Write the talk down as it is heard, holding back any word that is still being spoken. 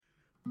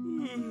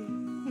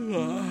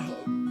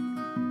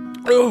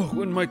Oh,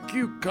 when my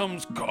cue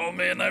comes, call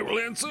me and I will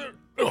answer.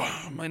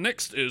 Oh, my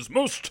next is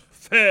most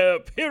fair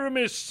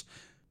Pyramus.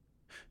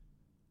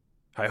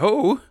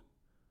 Hi-ho.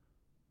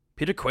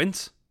 Peter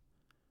Quince.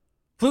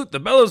 Flute the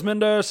bellows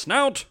mender,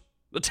 Snout,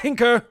 the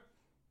tinker,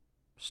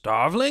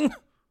 Starveling.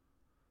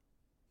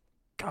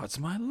 God's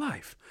my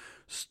life.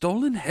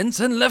 Stolen hence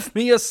and left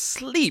me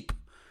asleep.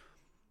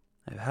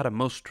 I've had a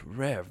most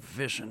rare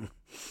vision.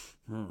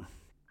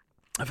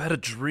 I've had a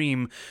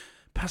dream,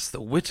 past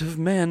the wit of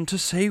man to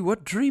say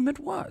what dream it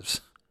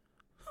was.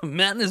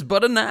 Man is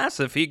but an ass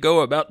if he go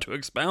about to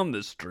expound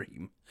this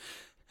dream.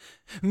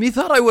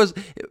 Methought I was...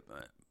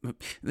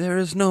 There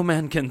is no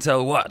man can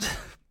tell what.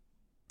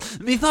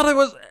 Methought I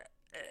was...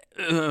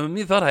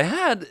 Methought I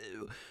had...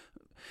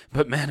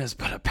 But man is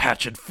but a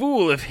patched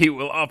fool if he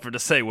will offer to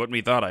say what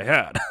methought I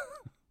had.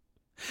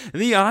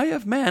 The eye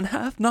of man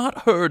hath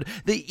not heard,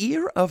 the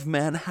ear of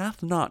man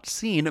hath not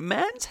seen,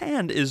 man's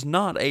hand is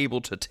not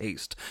able to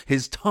taste,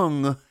 his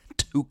tongue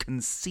to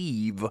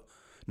conceive,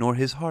 nor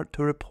his heart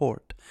to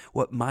report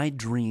what my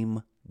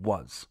dream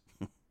was.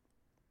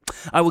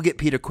 I will get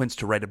Peter Quince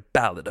to write a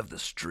ballad of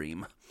this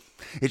dream.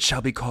 It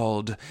shall be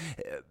called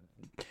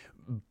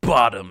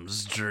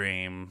Bottom's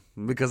Dream,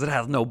 because it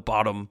hath no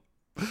bottom,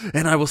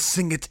 and I will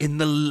sing it in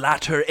the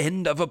latter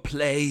end of a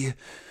play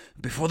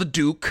before the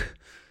Duke.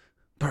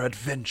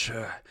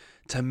 Peradventure,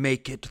 to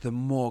make it the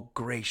more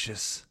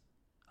gracious,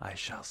 I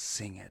shall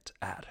sing it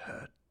at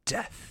her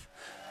death.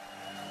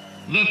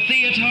 The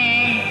theater,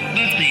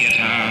 the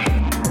theater.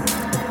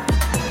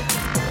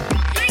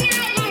 Sing it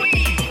out,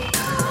 Louis!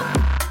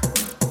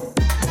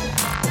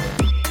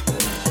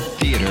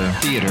 Theater,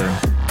 theater.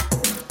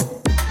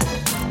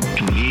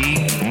 To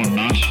be or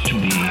not to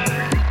be.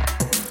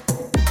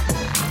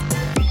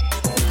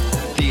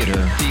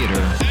 Theater,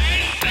 theater.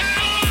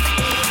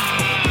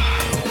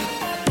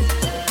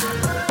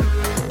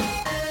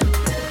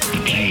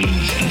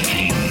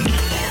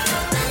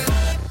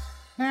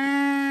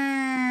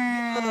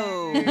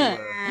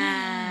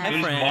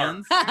 Hi,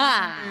 friends.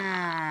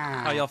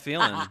 How y'all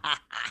feeling?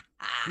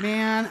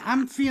 Man,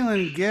 I'm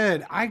feeling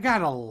good. I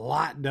got a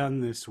lot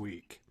done this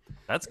week.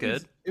 That's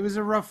good. It was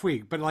a rough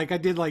week, but I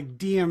did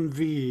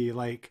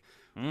DMV,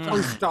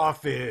 post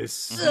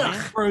office,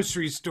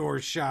 grocery store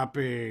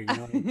shopping.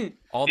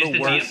 All the Is the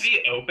worst.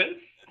 DMV open?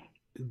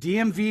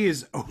 DMV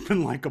is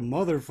open like a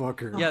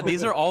motherfucker. Yeah,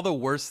 these are all the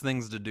worst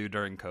things to do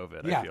during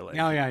COVID. Yeah. I feel like.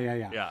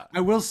 Yeah.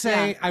 I will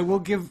say, I will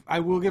give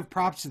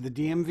props to the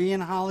DMV in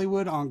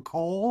Hollywood on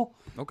Cole.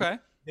 Okay.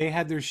 They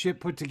had their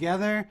shit put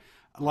together.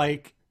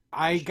 I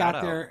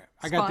got there.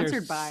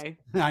 Sponsored by.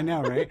 I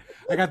know, right?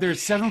 I got there at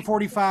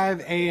 7:45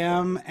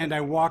 a.m. and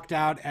I walked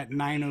out at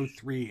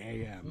 9:03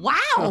 a.m. Wow.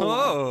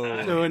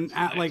 Oh. So an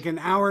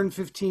hour and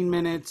 15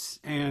 minutes,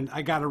 and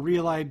I got a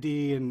real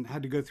ID and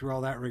had to go through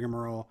all that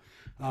rigmarole.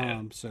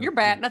 So You're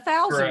batting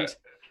 1,000.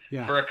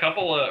 For a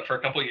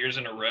couple years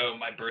in a row,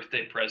 my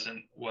birthday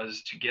present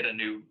was to get a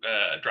new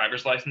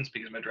driver's license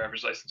because my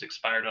driver's license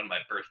expired on my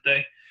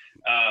birthday.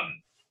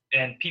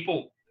 And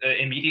people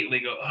immediately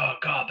go, "Oh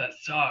God, that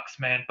sucks,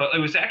 man!" But it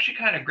was actually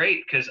kind of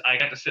great because I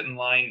got to sit in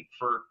line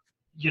for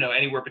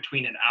anywhere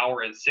between an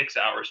hour and 6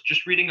 hours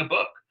just reading a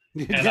book.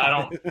 And I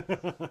don't.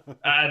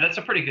 That's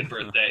a pretty good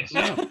birthday.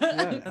 So.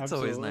 That's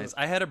always nice.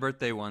 I had a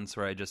birthday once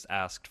where I just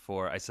asked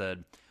for. I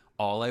said,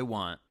 "All I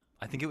want."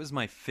 I think it was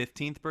my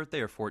 15th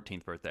birthday or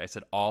 14th birthday. I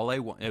said, all I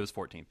want, it was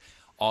 14th.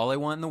 All I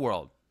want in the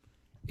world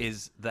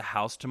is the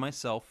house to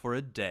myself for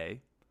a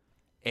day,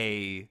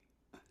 a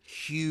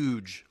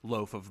huge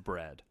loaf of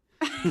bread,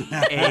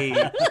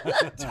 a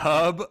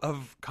tub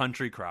of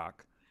Country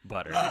Crock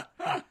butter,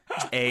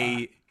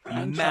 a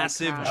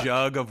massive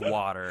jug of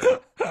water,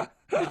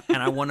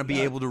 and I want to be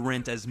able to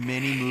rent as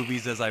many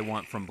movies as I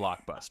want from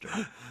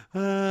Blockbuster.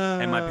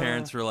 And my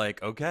parents were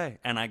like, okay.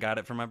 And I got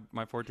it for my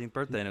 14th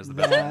birthday, and it was the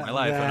best day of my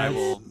life, and I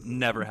will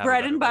never have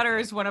bread and butter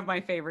is one of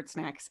my favorite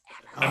snacks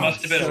ever. It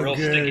must have been a real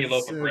sticky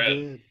loaf of bread.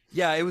 Good.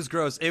 Yeah, it was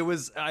gross. It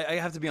was, I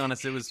have to be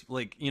honest, it was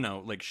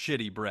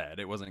shitty bread.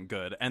 It wasn't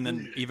good. And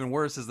then even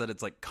worse is that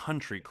it's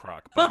Country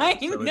Crock butter. I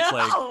so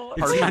know.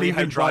 It's partially not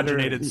even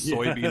hydrogenated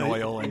butter. soybean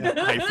oil and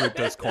high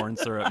fructose corn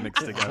syrup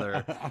mixed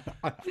together.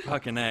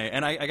 Fucking A.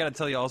 And I got to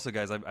tell you also,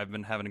 guys, I've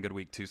been having a good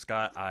week too,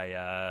 Scott.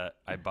 I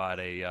bought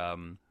a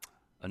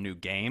new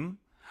game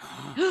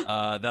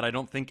that I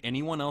don't think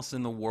anyone else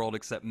in the world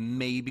except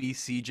maybe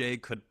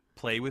CJ could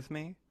play with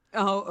me.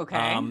 Oh, okay.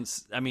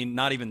 I mean,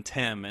 not even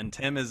Tim, and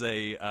Tim is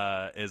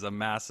a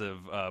massive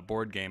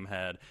board game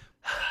head.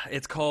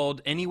 It's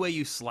called Any Way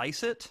You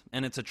Slice It,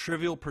 and it's a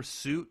Trivial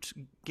Pursuit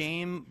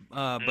game,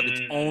 but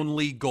it's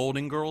only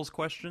Golden Girls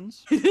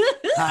questions.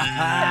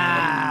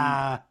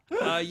 Yeah,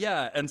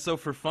 and so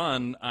for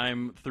fun,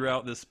 I'm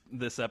throughout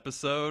this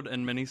episode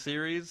and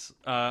miniseries,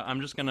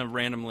 I'm just gonna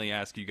randomly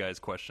ask you guys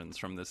questions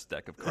from this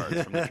deck of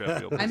cards from the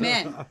Trivial Pursuit. I'm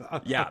in.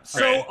 Yeah.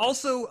 So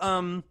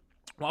also,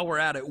 while we're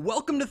at it,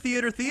 welcome to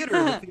Theater, the theater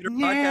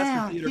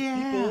podcast for theater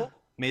people.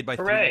 made by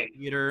Hooray. three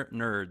theater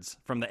nerds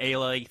from the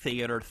ALA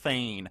theater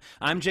thane.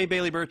 I'm Jay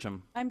Bailey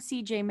Burcham, I'm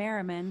CJ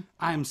Merriman.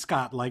 I'm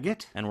Scott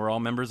Leggett. and we're all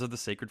members of the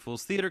Sacred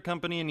Fools Theater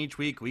Company, and each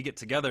week we get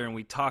together and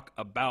we talk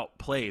about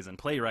plays and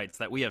playwrights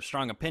that we have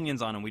strong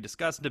opinions on, and we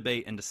discuss,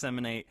 debate, and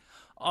disseminate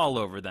all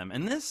over them.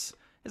 And this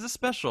is a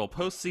special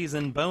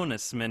postseason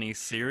bonus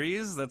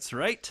mini-series. That's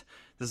right.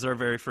 This is our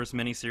very first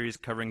mini-series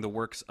covering the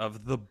works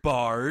of the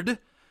Bard.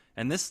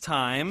 And this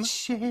time,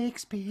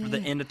 Shakespeare. for the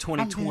end of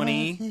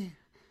 2020,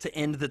 to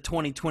end the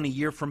 2020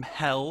 year from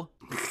hell,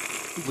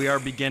 we are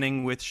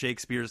beginning with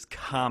Shakespeare's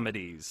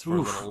comedies for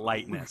a little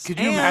lightness. Could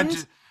you And-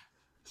 imagine?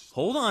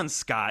 Hold on,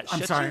 Scott. I'm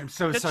Shut sorry. your- I'm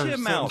so shut your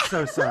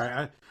mouth.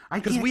 sorry. I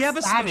Because can't we have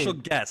a stand special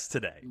it. guest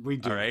today. We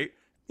do. All right.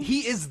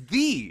 He is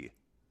the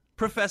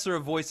professor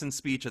of voice and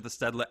speech at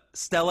the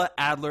Stella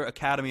Adler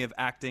Academy of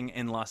Acting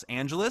in Los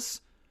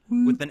Angeles,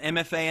 with an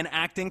MFA in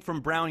acting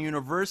from Brown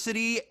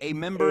University, a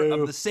member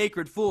of the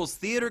Sacred Fools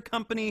Theater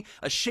Company,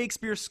 a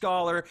Shakespeare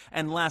scholar,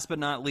 and last but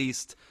not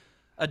least,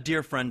 a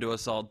dear friend to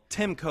us all,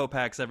 Tim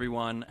Kopacz.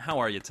 Everyone, how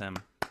are you, Tim?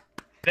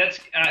 That's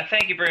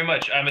thank you very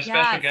much. I'm a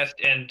special Yes. guest,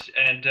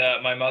 and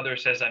my mother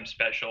says I'm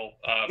special,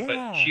 Yeah.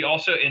 but she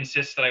also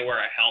insists that I wear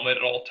a helmet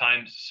at all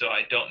times, so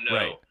I don't know.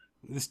 Right.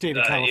 The state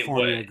of It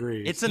California would.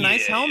 agrees. It's a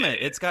nice Yeah. helmet.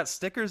 It's got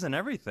stickers and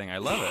everything. I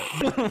love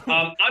it.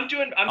 I'm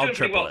doing I'll pretty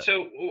triple well. it.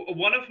 So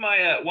one of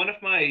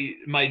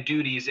my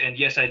duties, and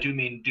yes, I do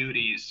mean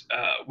duties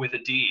with a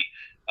D,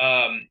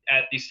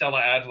 at the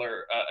Stella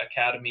Adler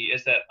Academy,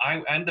 is that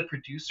I'm the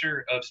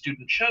producer of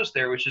student shows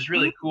there, which is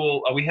really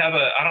cool. We have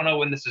I don't know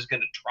when this is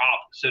going to drop,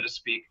 so to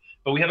speak,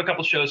 but we have a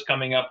couple shows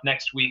coming up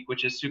next week,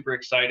 which is super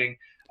exciting.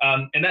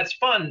 And that's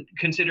fun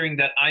considering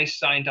that I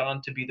signed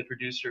on to be the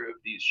producer of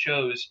these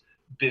shows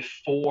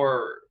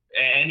before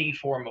any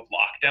form of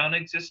lockdown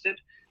existed.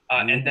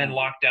 And then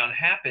lockdown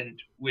happened,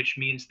 which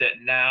means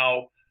that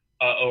now,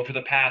 over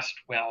the past,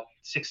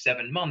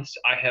 6-7 months,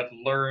 I have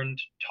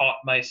learned, taught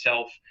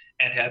myself,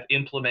 and have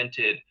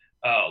implemented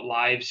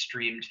live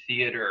streamed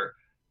theater.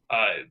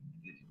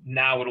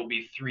 Now it'll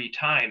be 3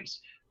 times.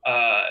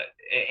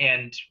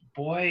 And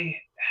boy,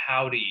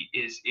 howdy,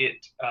 is it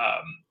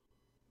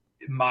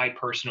my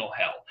personal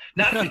hell.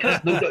 Not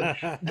because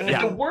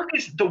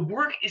the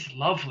work is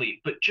lovely,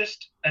 but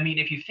just, I mean,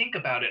 if you think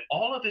about it,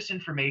 all of this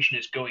information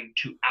is going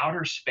to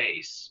outer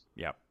space.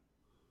 Yep.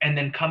 And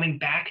then coming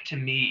back to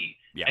me.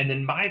 Yep. And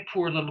then my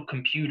poor little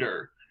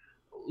computer,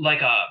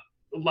 like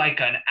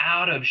an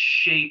out of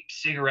shape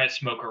cigarette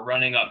smoker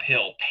running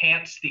uphill,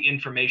 pants the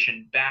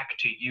information back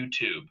to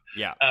YouTube.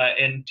 Yeah.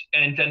 And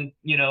then,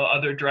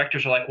 other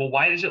directors are like, well,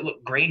 why does it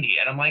look grainy?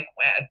 And I'm like,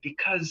 well,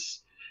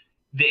 because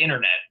the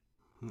internet.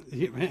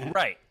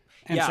 Right.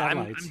 And Yeah, I'm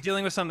satellites.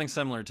 dealing with something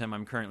similar, Tim.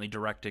 I'm currently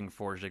directing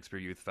for Shakespeare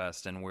Youth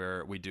Fest, and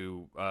we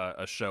do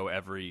a show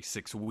every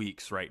 6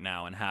 weeks right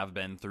now, and have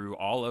been through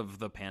all of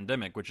the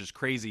pandemic, which is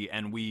crazy.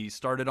 And we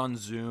started on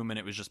Zoom, and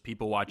it was just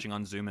people watching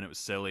on Zoom, and it was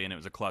silly, and it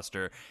was a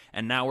cluster.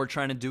 And now we're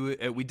trying to do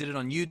it. We did it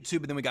on YouTube,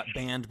 and then we got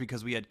banned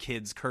because we had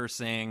kids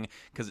cursing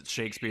because it's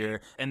Shakespeare,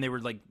 and they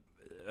were like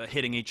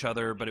hitting each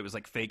other, but it was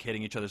like fake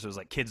hitting each other, so it was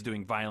like kids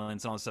doing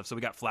violence and all this stuff, so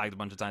we got flagged a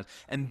bunch of times.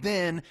 And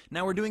then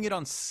now we're doing it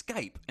on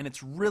Skype, and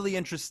it's really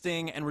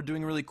interesting, and we're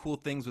doing really cool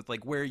things with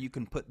like where you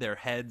can put their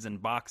heads in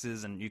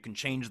boxes, and you can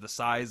change the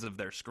size of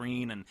their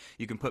screen, and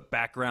you can put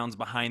backgrounds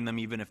behind them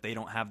even if they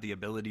don't have the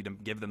ability to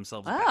give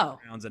themselves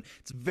backgrounds, and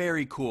it's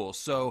very cool.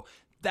 So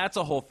that's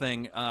a whole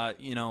thing,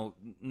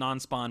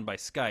 non-spawned by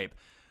Skype.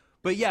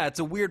 But yeah, it's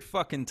a weird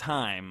fucking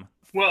time.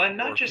 Well, and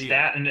not for just theater.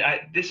 that,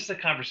 and this is a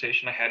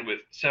conversation I had with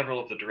several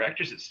of the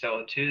directors at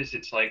Stella too, is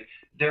it's like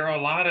there are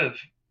a lot of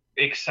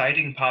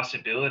exciting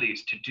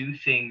possibilities to do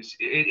things.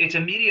 It's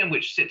a medium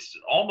which sits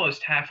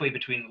almost halfway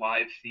between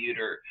live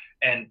theater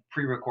and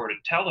pre-recorded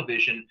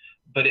television,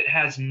 but it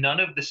has none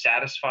of the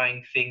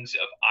satisfying things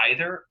of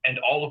either and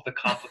all of the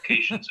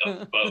complications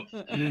of both.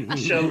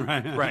 So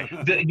Right.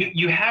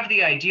 you have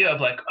the idea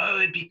of like, oh,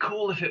 it'd be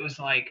cool if it was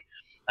like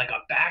a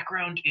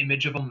background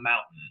image of a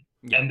mountain.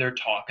 Yeah. And they're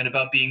talking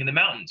about being in the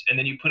mountains. And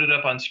then you put it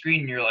up on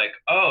screen and you're like,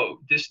 oh,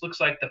 this looks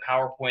like the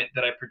PowerPoint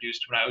that I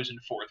produced when I was in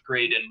 4th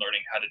grade and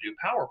learning how to do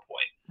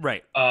PowerPoint.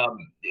 Right.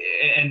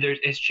 And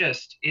it's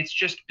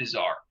just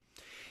bizarre.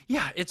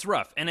 Yeah, it's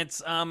rough, and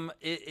it's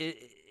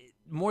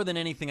more than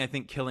anything, I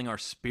think, killing our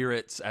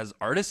spirits as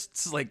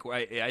artists. Like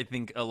I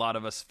think a lot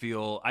of us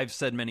feel. I've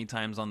said many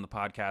times on the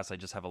podcast, I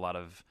just have a lot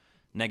of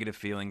negative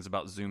feelings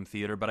about Zoom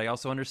theater, but I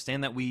also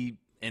understand that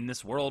in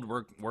this world,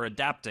 we're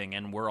adapting,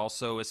 and we're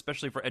also,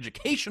 especially for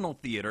educational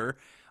theater,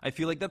 I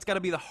feel like that's got to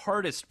be the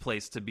hardest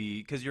place to be,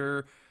 because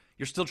you're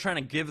still trying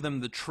to give them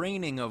the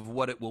training of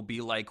what it will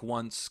be like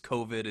once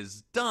COVID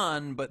is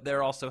done, but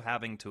they're also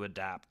having to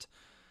adapt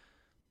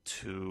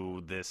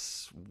to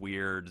this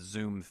weird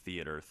Zoom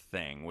theater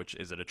thing. Which,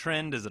 is it a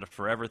trend? Is it a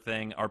forever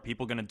thing? Are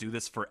people going to do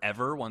this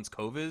forever once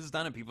COVID is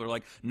done? And people are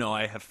like, no,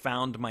 I have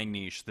found my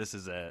niche. This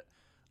is it.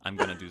 I'm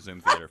gonna do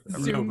Zoom theater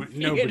forever. Zoom Nobody-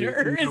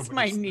 theater is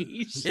my nobody's-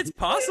 niche. It's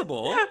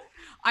possible.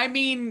 I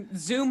mean,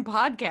 Zoom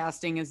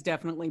podcasting has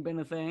definitely been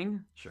a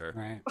thing. Sure.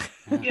 Right.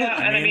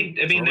 Yeah, and I mean,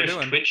 that's what we're there's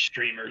doing. Twitch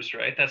streamers,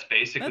 right? That's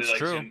basically That's like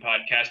true. Zoom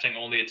podcasting,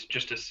 only it's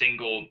just a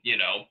single,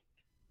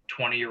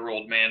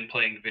 20-year-old man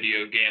playing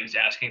video games,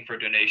 asking for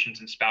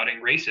donations and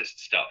spouting racist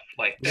stuff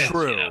like this.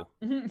 True.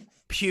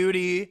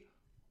 Pewdie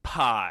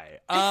pie.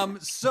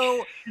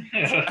 So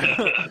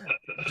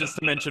just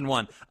to mention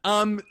one.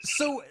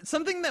 So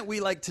something that we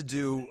like to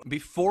do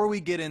before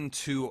we get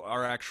into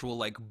our actual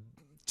like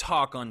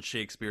talk on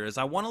Shakespeare is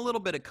I want a little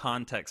bit of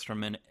context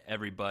from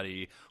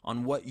everybody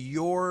on what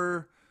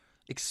your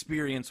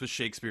experience with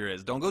Shakespeare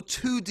is. Don't go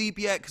too deep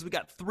yet because we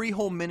got 3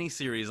 whole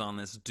miniseries on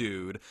this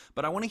dude.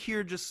 But I want to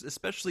hear just,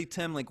 especially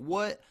Tim, like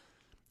what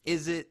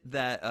is it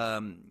that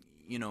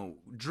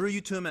drew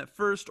you to him at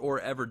first or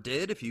ever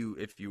did, if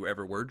you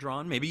ever were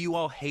drawn? Maybe you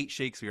all hate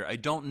Shakespeare. I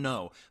don't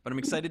know, but I'm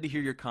excited to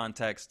hear your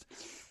context.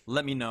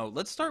 Let me know.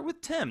 Let's start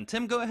with Tim.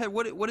 Tim, go ahead.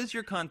 What is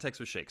your context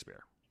with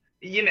Shakespeare?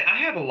 I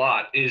have a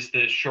lot is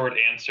the short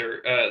answer.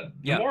 The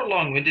Yeah. more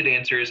long-winded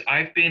answer is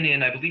I've been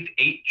in, I believe,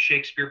 8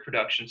 Shakespeare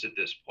productions at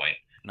this point.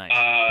 Nice.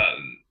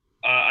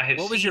 I have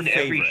What was your seen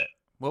favorite?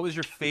 What was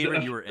your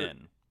favorite you were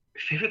in?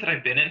 favorite that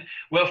I've been in?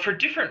 Well, for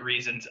different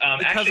reasons.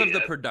 Because actually, of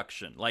the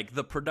production, like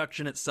the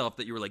production itself,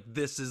 that you were like,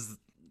 this is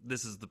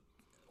the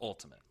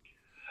ultimate.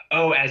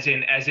 Oh, as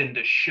in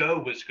the show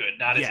was good,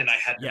 not as in I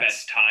Yes, had the yes.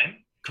 best time.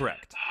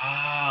 Correct.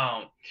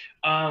 Oh,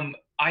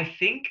 I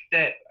think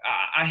that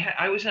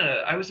I was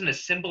in a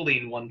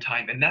Cymbeline one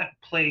time, and that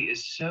play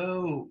is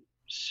so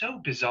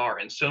bizarre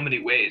in so many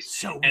ways.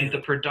 So And weird. the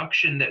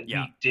production that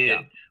Yeah, we did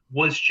yeah.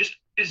 was just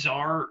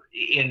bizarre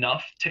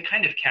enough to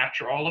kind of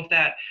capture all of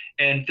that.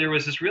 And there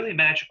was this really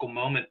magical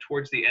moment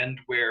towards the end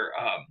where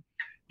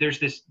there's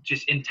this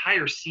just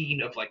entire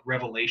scene of like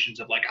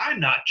revelations of like, I'm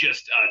not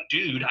just a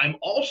dude, I'm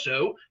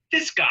also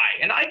this guy,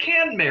 and I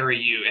can marry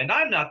you, and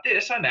I'm not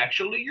this, I'm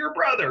actually your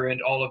brother,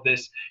 and all of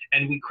this.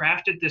 And we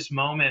crafted this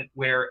moment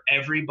where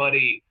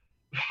everybody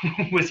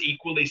was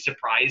equally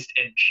surprised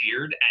and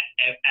cheered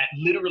at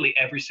literally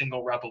every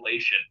single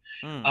revelation.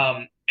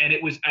 Mm. And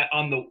it was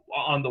on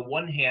the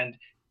one hand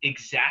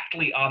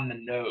exactly on the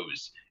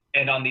nose,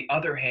 and on the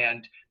other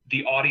hand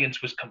the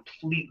audience was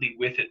completely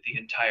with it the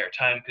entire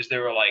time because they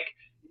were like,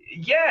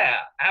 yeah,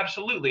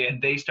 absolutely,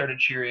 and they started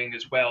cheering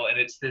as well. And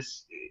it's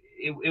this,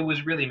 it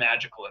was really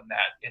magical in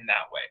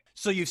that way.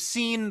 So you've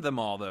seen them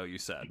all, though, you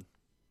said.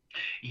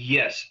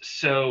 Yes.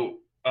 So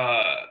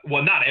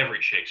well, not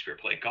every Shakespeare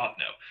play, God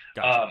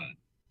no.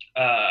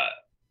 Gotcha.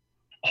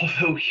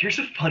 Although here's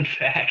a fun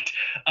fact.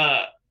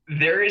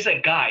 There is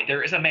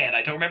a man,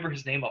 I don't remember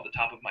his name off the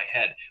top of my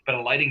head, but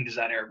a lighting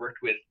designer I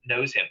worked with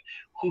knows him,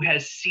 who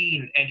has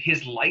seen, and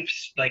his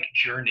life's like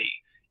journey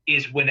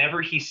is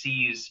whenever he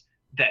sees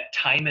that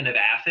Timon of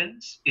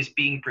Athens is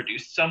being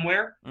produced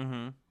somewhere,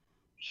 Mm-hmm.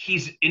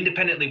 he's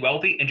independently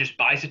wealthy and just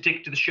buys a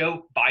ticket to the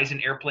show, buys an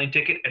airplane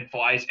ticket, and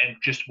flies and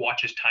just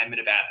watches Timon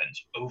of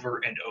Athens over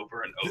and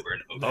over and over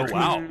and over. Oh,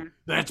 wow. Mm-hmm.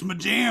 That's my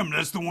jam.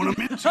 That's the one I'm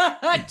into. Time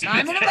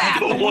in the That's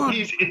the bath. one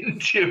he's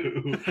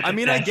into. I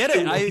mean, I That's get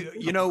the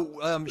it.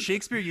 one.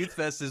 Shakespeare Youth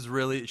Fest is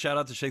really, shout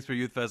out to Shakespeare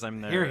Youth Fest.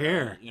 I'm there.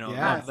 Hear, hear. Love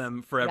Yes.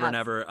 them forever and Yes.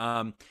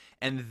 ever.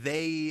 And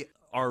they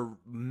are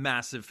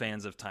massive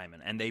fans of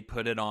Timon, and they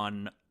put it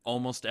on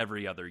almost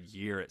every other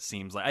year, it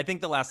seems like. I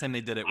think the last time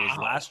they did it was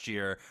last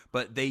year,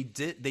 but they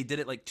did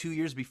it like 2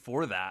 years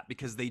before that,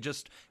 because they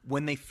just,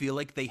 when they feel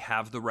like they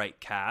have the right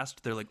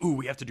cast, they're like, ooh,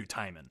 we have to do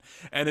Timon.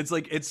 And it's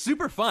like, it's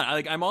super fun.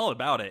 I'm all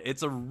about it.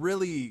 It's a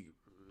really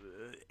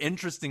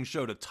interesting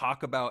show to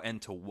talk about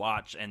and to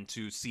watch and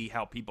to see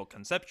how people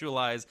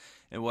conceptualize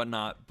and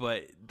whatnot.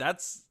 But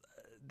that's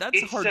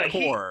It's,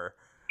 hardcore.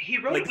 He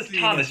wrote Like, it with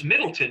seeing Thomas as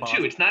Middleton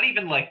possible. too. It's not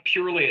even like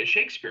purely a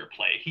Shakespeare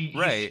play. He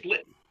Right.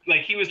 split,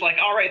 like he was like,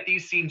 all right,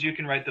 these scenes, you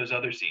can write those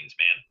other scenes,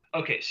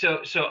 man. Okay,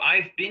 so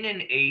I've been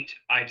in 8.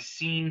 I've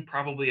seen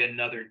probably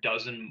another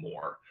dozen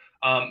more.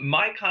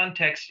 My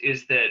context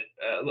is that,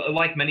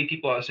 like many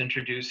people, I was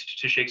introduced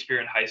to Shakespeare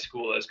in high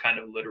school as kind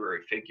of a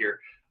literary figure,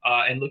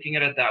 and looking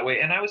at it that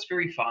way, and I was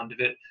very fond of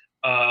it.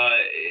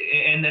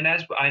 And then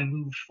as I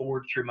moved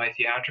forward through my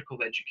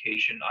theatrical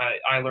education,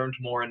 I learned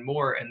more and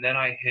more, and then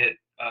I hit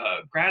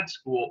grad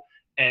school,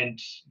 and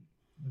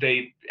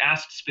they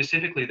asked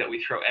specifically that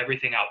we throw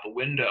everything out the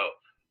window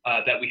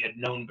that we had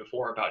known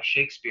before about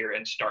Shakespeare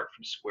and start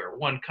from square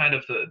one. Kind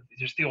of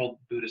there's the old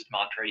Buddhist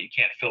mantra, you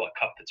can't fill a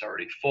cup that's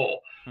already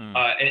full.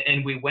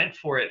 And we went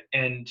for it,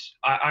 and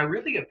I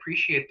really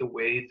appreciate the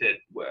way that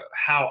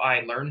how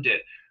I learned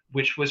it,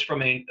 which was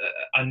from a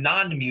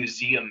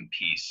non-museum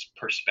piece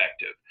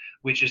perspective,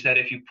 which is that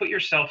if you put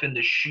yourself in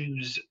the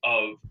shoes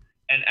of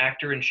an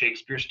actor in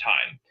Shakespeare's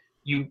time,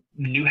 you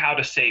knew how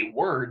to say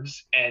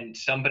words, and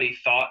somebody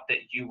thought that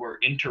you were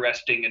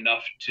interesting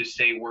enough to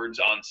say words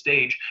on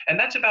stage. And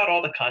that's about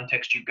all the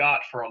context you got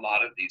for a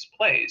lot of these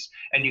plays.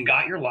 And you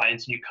got your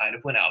lines, and you kind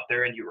of went out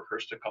there and you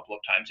rehearsed a couple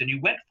of times and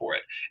you went for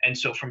it. And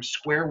so from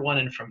square one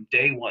and from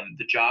day one,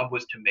 the job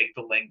was to make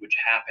the language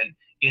happen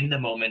in the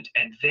moment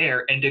and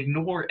there, and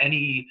ignore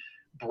any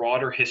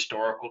broader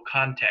historical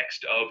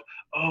context of,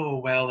 oh,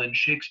 well, in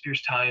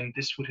Shakespeare's time,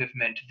 this would have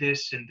meant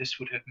this and this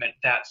would have meant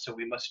that, so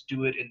we must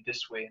do it in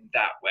this way and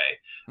that way,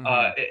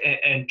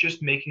 and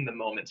just making the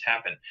moments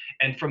happen.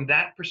 And from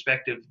that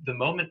perspective, the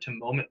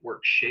moment-to-moment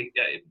work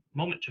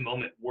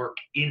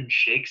in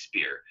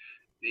Shakespeare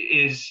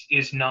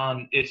is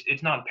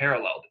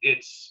non-paralleled.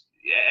 It's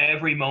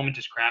every moment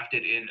is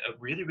crafted in a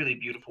really, really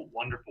beautiful,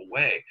 wonderful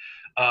way,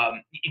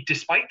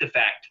 despite the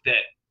fact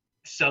that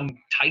some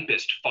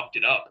typist fucked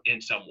it up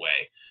in some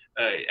way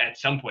at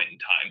some point in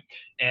time,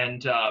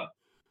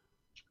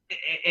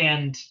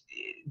 and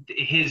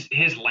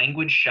his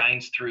language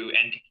shines through.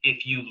 And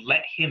if you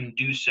let him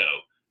do so,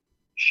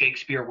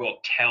 Shakespeare will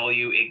tell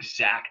you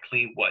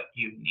exactly what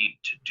you need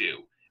to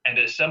do. And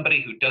as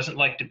somebody who doesn't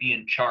like to be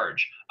in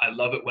charge, I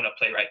love it when a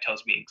playwright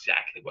tells me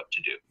exactly what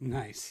to do.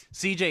 Nice.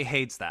 CJ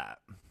hates that.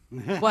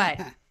 What?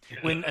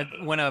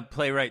 When a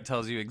playwright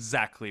tells you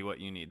exactly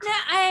what you need to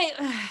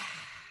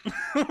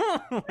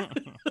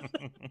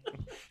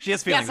She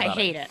has feelings Yes, about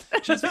I hate it.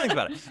 She has feelings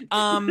about it.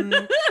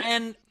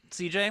 And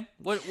CJ,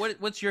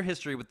 what's your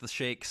history with the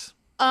Shakes?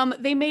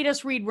 They made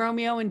us read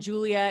Romeo and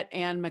Juliet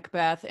and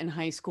Macbeth in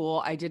high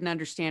school. I didn't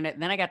understand it.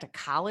 And then I got to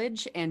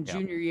college, and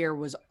junior year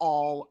was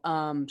all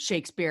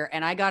Shakespeare,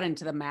 and I got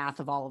into the math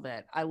of all of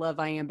it. I love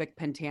iambic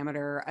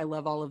pentameter. I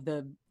love all of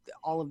the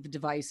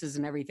devices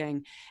and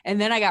everything. And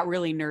then I got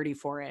really nerdy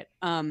for it.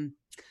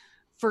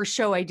 First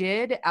show I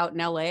did out in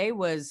LA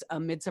was A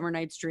Midsummer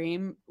Night's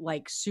Dream,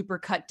 like super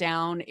cut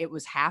down. It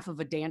was half of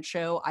a dance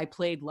show. I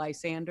played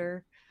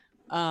Lysander.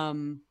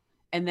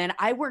 And then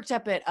I worked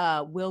up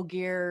at Will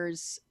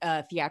Gear's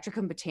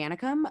Theatricum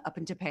Botanicum up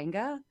in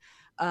Topanga.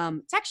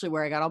 It's actually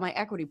where I got all my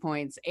equity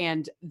points.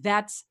 And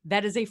that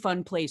is a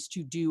fun place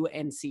to do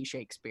and see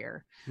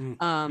Shakespeare.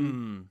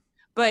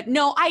 But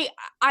no,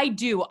 I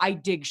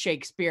dig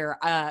Shakespeare.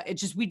 It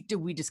just,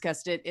 we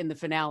discussed it in the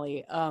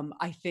finale.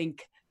 I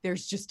think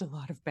there's just a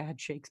lot of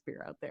bad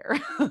Shakespeare out there.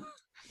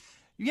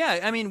 Yeah,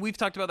 I mean, we've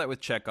talked about that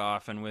with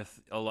Chekhov and with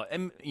a lot.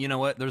 And you know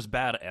what? There's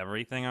bad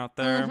everything out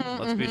there.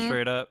 Let's be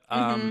straight up.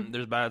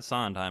 There's bad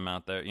Sondheim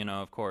out there,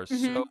 of course.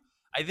 So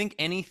I think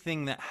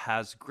anything that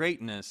has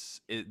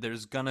greatness,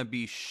 there's gonna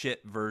be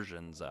shit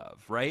versions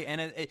of, right?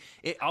 And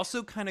it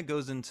also kind of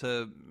goes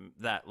into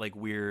that like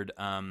weird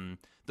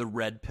the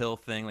red pill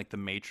thing, like the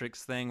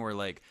Matrix thing, where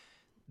like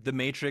the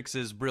Matrix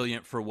is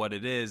brilliant for what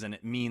it is and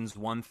it means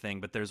one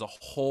thing, but there's a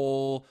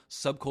whole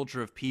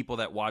subculture of people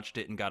that watched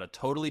it and got a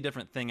totally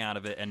different thing out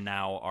of it and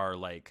now are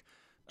like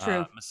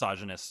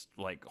misogynist,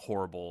 like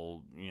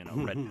horrible,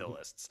 red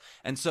pillists.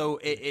 And so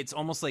it's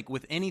almost like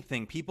with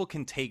anything, people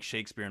can take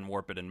Shakespeare and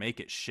warp it and make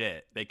it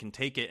shit. They can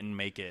take it and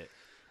make it.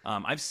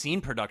 I've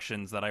seen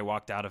productions that I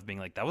walked out of being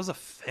like, that was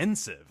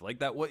offensive. Like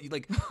that, what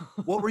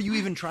were you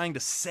even trying to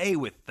say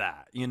with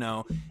that?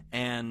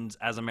 And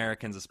as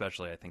Americans,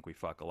 especially, I think we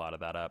fuck a lot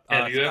of that up.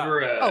 Have you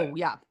ever? Oh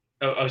yeah.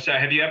 Oh, sorry.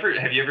 Have you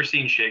ever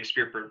seen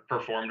Shakespeare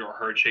performed or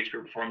heard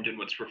Shakespeare performed in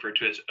what's referred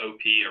to as OP,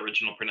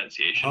 original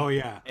pronunciation? Oh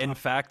yeah. In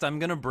fact, I'm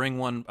gonna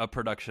bring a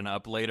production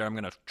up later. I'm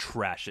gonna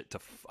trash it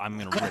I'm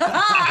gonna rip it.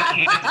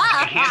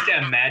 I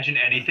can't imagine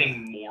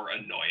anything more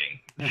annoying.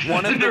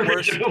 One of the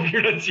worst original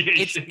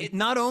pronunciation.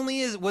 Not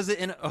only was it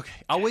in.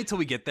 Okay, I'll wait till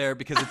we get there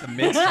because it's a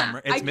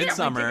midsummer. It's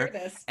midsummer,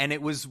 and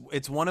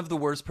it's one of the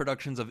worst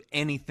productions of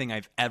anything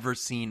I've ever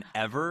seen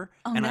ever,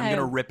 and I'm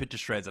gonna rip it to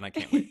shreds, and I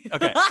can't wait.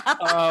 Okay.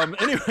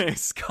 Anyway,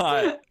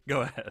 Scott,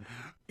 go ahead.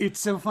 It's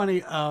so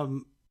funny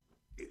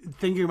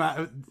thinking about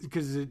it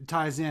because it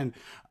ties in.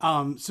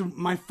 So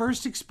my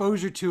first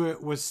exposure to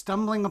it was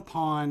stumbling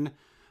upon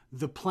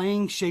the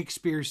Playing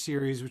Shakespeare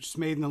series, which was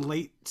made in the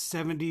late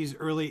 70s,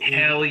 early 80s.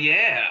 Hell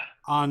yeah.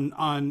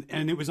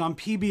 And it was on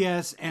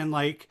PBS, and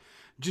like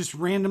just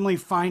randomly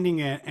finding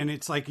it, and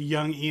it's like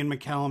young Ian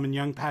McKellen and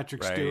young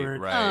Patrick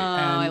Stewart. Right.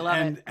 I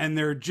love it. And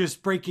they're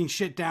just breaking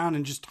shit down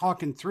and just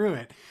talking through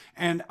it.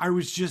 And I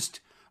was just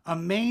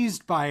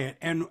amazed by it.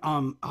 And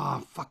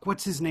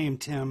what's his name,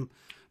 Tim?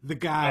 The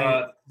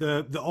guy,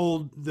 the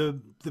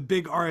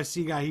big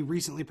RSC guy, he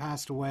recently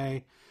passed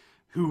away,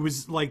 who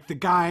was like the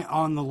guy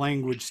on the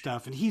language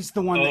stuff, and he's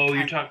the one.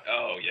 Yeah.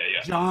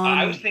 John.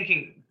 I was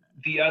thinking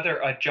the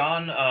other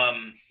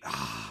John.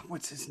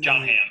 What's his name?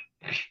 John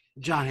Hamm.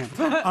 John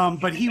Hamm.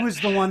 But he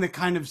was the one that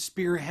kind of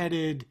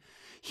spearheaded.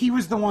 He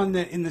was the one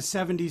that in the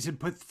 70s had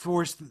put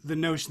forth the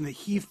notion that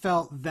he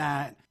felt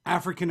that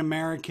African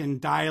American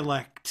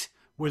dialect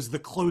was the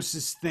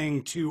closest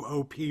thing to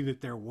OP that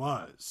there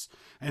was.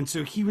 And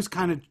so he was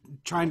kind of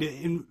trying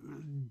to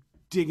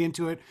dig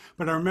into it.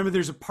 But I remember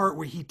there's a part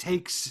where he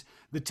takes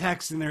the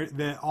text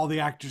and all the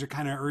actors are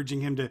kind of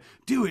urging him to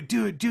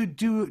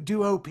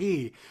do OP.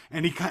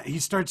 And he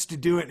starts to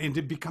do it, and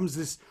it becomes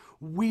this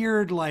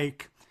weird,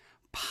 like,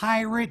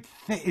 pirate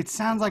thing. It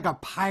sounds like a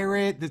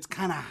pirate that's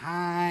kind of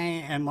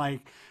high and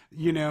like,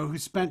 who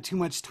spent too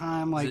much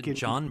time like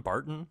John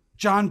Barton?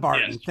 John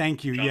Barton, yes.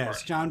 Thank you.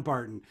 John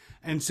Barton.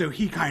 And so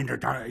he kind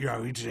of,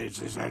 he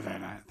said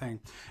that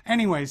thing.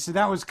 Anyway, so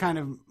that was kind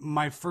of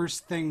my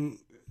first thing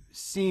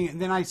seeing.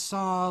 And then I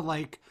saw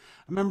like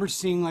remember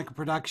seeing like a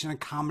production, a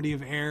Comedy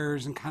of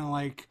Errors, and kind of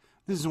like,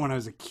 this is when I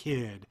was a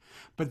kid.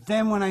 But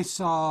then when I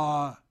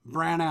saw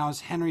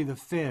Brannow's Henry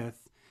V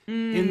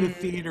in the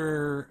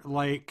theater,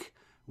 like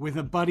with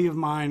a buddy of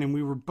mine, and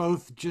we were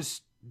both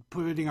just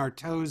putting our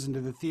toes into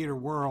the theater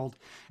world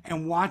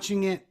and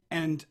watching it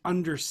and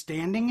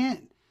understanding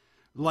it,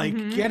 like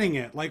getting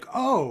it, like,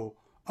 oh,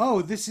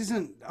 this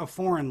isn't a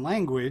foreign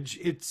language.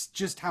 It's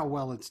just how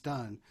well it's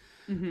done.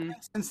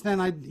 Since then,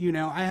 I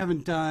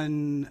haven't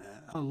done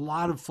a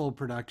lot of full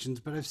productions,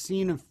 but I've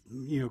seen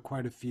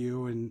quite a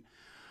few, and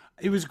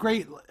it was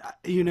great.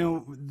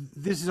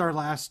 This is our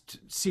last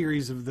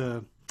series of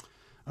the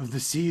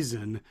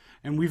season,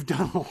 and we've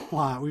done a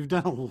lot. We've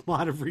done a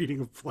lot of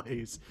reading of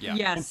plays. Yeah.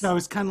 Yes. And so I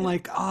was kind of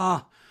like,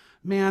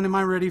 man, am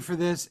I ready for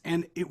this?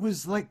 And it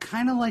was like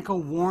kind of like a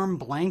warm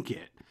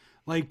blanket,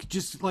 like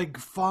just like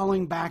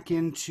falling back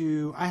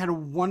into. I had a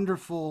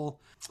wonderful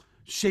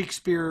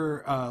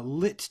Shakespeare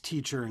lit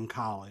teacher in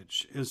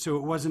college, and so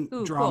it wasn't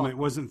drama, cool. it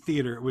wasn't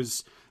theater, it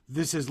was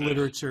this is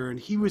literature, and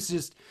he was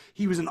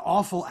an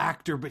awful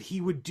actor, but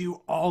he would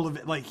do all of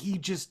it, like he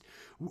just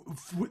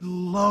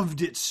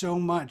loved it so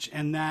much,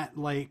 and that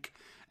like.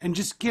 And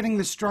just getting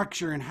the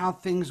structure and how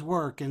things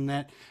work, and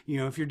that,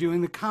 if you're doing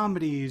the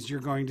comedies,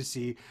 you're going to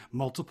see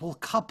multiple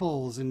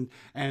couples, and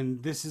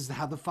this is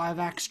how the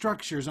 5-act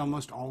structure is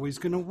almost always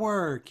going to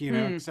work,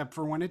 except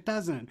for when it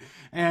doesn't.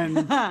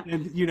 And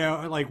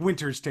like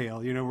Winter's Tale,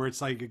 where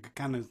it's like it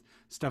kind of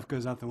stuff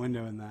goes out the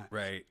window in that.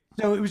 Right.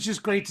 So it was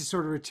just great to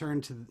sort of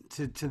return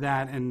to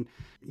that. And,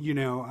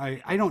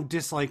 I don't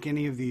dislike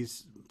any of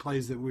these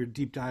plays that we're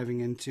deep diving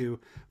into,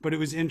 but it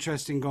was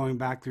interesting going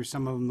back through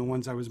some of them, the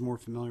ones I was more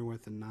familiar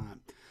with and not.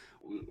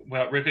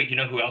 Well, real quick,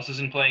 who else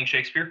isn't playing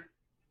Shakespeare?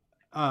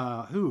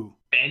 Who?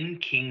 Ben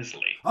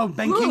Kingsley. Oh,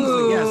 Ben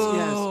Kingsley, yes.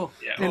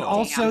 Yeah. And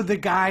also the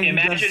guy who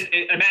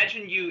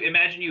Imagine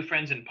you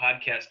friends in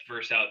podcast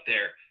verse out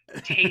there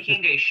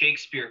taking a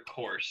Shakespeare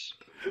course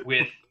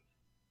with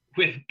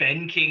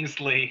Ben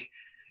Kingsley,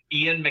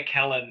 Ian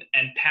McKellen,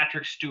 and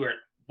Patrick Stewart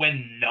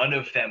when none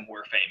of them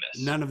were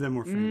famous. None of them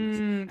were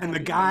famous. And the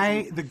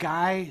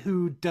guy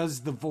who does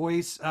the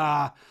voice,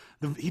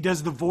 he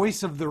does the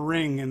voice of the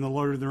Ring in the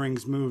Lord of the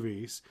Rings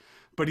movies,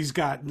 but he's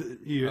got,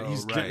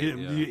 he's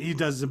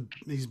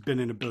been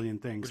in a billion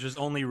things, Which is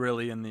only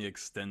really in the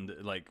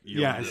extended, like,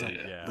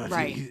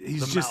 Right.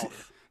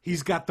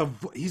 He's got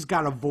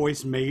a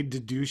voice made to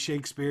do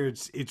Shakespeare.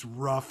 It's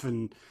rough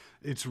and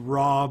it's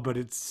raw, but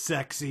it's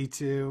sexy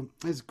too.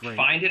 It's great.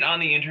 Find it on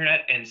the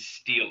internet and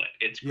steal it.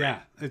 It's great. Yeah,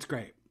 it's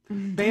great.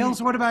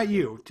 Bales, what about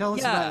you? Tell us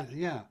about it.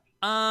 Yeah.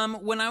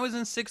 When I was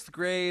in 6th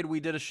grade, we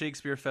did a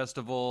Shakespeare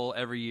festival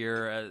every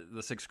year.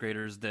 The 6th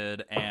graders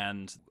did,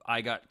 and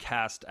I got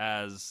cast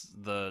as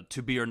the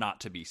to be or not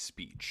to be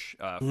speech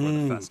for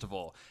the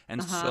festival.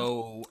 And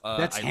so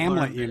that's I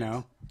Hamlet,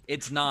 learned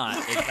It's not.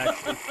 It's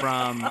actually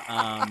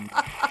from.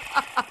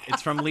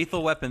 It's from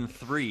Lethal Weapon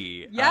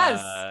 3.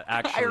 Yes,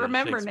 actually, I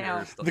remember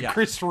now. The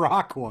Chris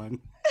Rock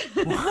one.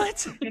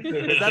 What?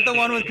 Is that the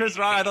one with Chris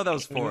Rock? I thought that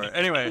was 4.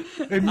 Anyway,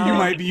 you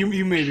might be.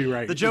 You may be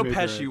right. The Joe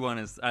Pesci one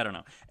is, I don't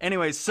know.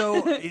 Anyway,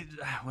 so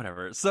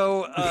whatever.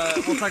 So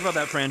we'll talk about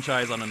that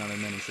franchise on another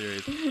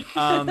miniseries.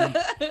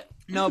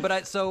 No, but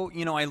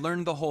I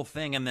learned the whole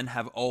thing and then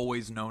have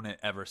always known it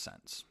ever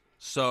since.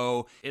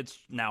 So it's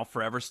now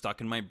forever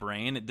stuck in my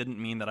brain. It didn't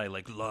mean that I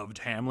loved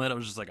Hamlet. I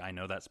was just like, I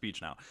know that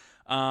speech now.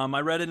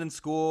 I read it in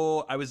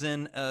school. I was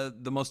in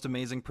the most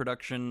amazing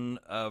production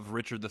of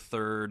Richard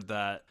III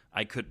that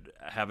I could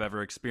have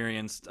ever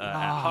experienced at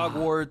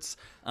Hogwarts.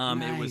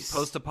 Nice. It was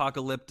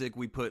post-apocalyptic.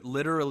 We put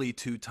literally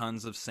 2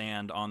 tons of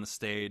sand on the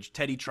stage.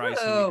 Teddy Trice,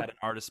 who we had an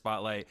artist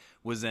spotlight,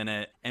 was in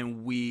it.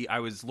 And I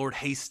was Lord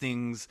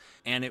Hastings.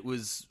 And it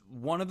was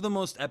one of the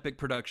most epic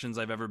productions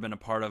I've ever been a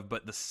part of.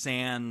 But the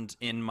sand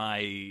in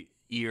my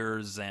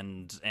ears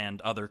and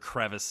other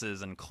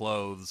crevices and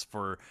clothes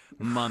for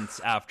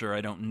months after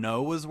I don't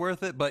know was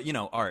worth it, but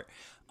art.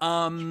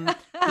 So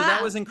that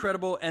was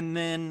incredible. And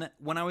then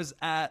when I was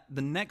at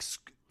the next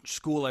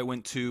school I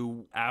went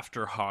to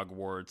after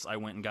Hogwarts, I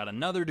went and got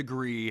another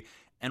degree.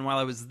 And while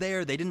I was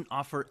there, they didn't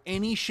offer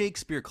any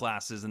Shakespeare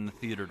classes in the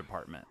theater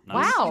department.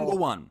 Not a single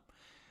one.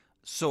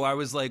 So I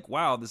was like,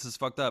 wow, this is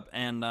fucked up.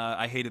 And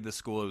I hated this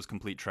school. It was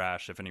complete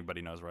trash. If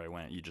anybody knows where I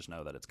went, you just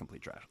know that it's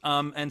complete trash.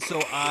 And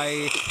so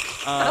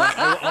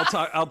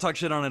I'll talk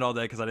shit on it all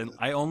day because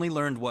I only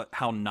learned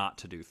how not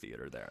to do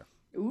theater there.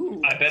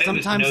 Ooh. I bet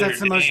Sometimes that's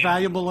the most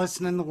valuable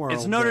lesson in the world.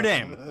 It's Notre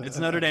Dame. It's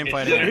Notre Dame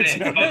fighting.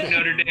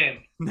 Notre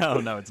Dame.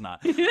 No, it's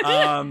not.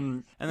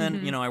 And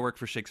then, I work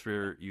for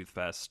Shakespeare Youth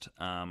Fest,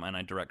 and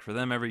I direct for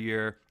them every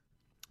year.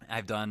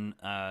 I've done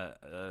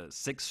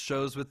 6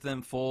 shows with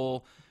them,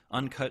 full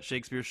uncut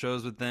Shakespeare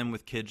shows with them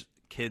with kids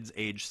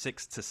age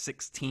 6 to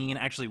 16.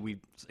 Actually, we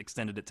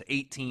extended it to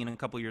 18 a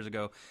couple years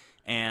ago.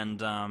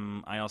 And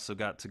I also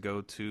got to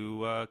go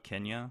to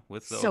Kenya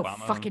with the so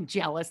Obama fucking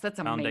jealous. That's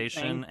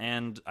Foundation, amazing.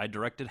 and I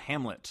directed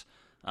Hamlet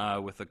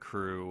with a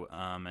crew,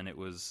 and it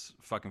was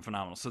fucking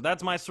phenomenal. So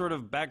that's my sort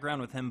of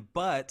background with him.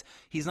 But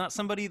he's not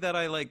somebody that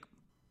I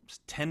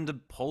tend to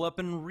pull up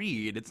and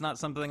read. It's not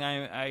something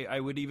I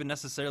would even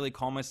necessarily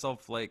call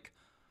myself like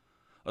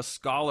a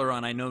scholar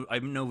on. I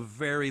know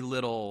very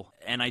little,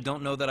 and I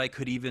don't know that I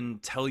could even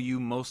tell you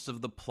most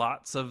of the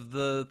plots of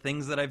the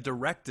things that I've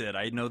directed.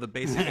 I know the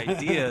basic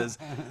ideas,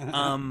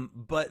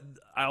 but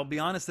I'll be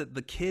honest that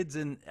the kids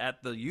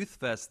at the youth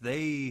fest,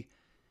 they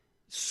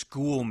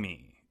school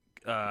me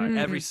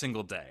every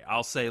single day.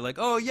 I'll say like,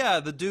 oh yeah,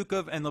 the Duke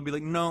of, and they'll be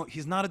like, no,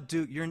 he's not a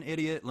Duke, you're an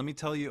idiot, let me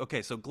tell you.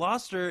 Okay, so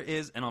Gloucester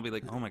is, and I'll be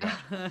like, oh my gosh.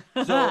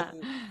 So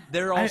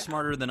they're all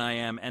smarter than I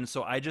am, and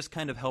so I just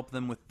kind of help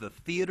them with the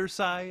theater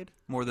side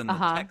more than the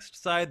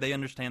text side. They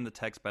understand the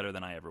text better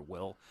than I ever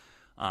will,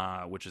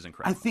 which is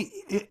incredible.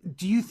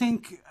 Do you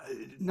think,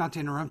 not to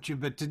interrupt you,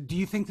 but do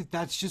you think that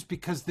that's just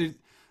because the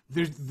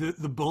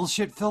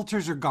bullshit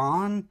filters are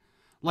gone?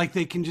 Like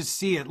they can just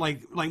see it.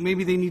 Like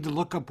maybe they need to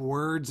look up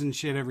words and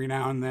shit every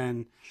now and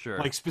then. Sure.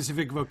 Like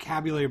specific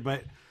vocabulary.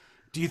 But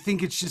do you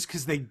think it's just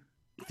because they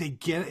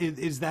get it?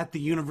 Is that the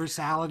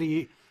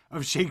universality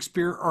of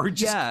Shakespeare, or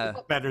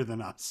just better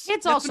than us?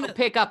 It's also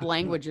pick up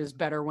languages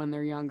better when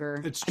they're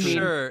younger. It's true.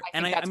 Sure.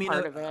 I mean,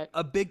 part of it.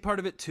 A big part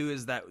of it too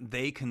is that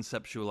they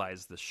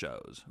conceptualize the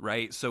shows,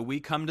 right? So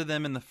we come to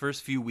them in the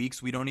first few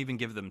weeks. We don't even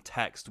give them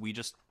text. We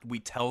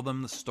tell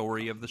them the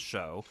story of the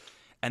show,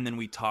 and then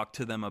we talk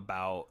to them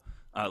about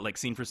like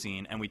scene for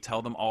scene, and we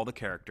tell them all the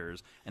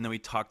characters, and then we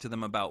talk to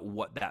them about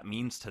what that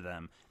means to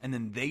them, and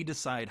then they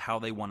decide how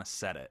they want to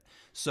set it.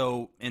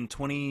 So in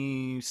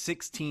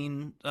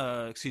 2017,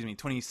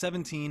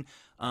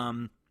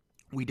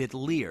 we did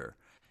Lear,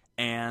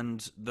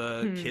 and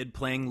the kid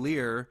playing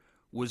Lear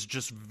was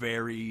just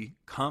very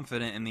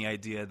confident in the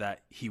idea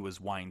that he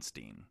was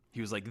Weinstein.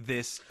 He was like,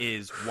 this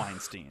is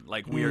Weinstein.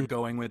 Like, we are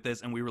going with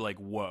this. And we were like,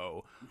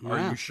 whoa,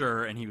 are you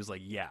sure? And he was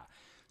like, yeah.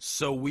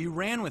 So we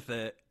ran with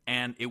it,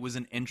 and it was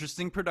an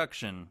interesting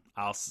production.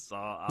 It was,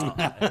 I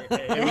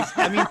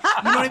mean, you know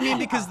what I mean?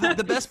 Because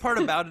the best part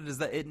about it is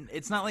that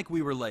it's not like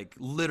we were like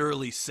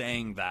literally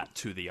saying that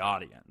to the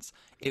audience.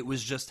 It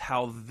was just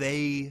how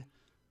they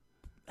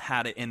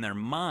had it in their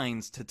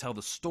minds to tell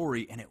the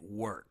story, and it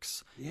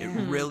works. Yeah.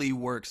 It really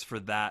works for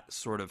that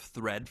sort of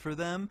thread for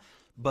them.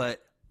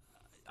 But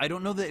I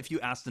don't know that if you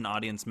asked an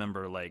audience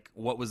member, like,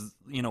 what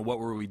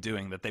were we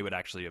doing, that they would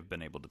actually have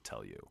been able to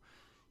tell you.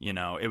 You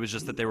know, it was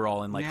just that they were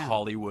all in like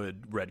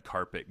Hollywood red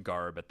carpet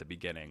garb at the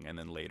beginning, and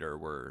then later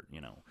were,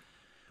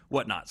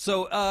 whatnot.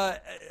 So I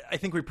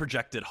think we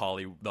projected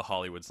the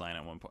Hollywood sign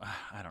at one point.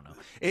 I don't know,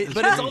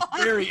 but it's all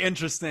very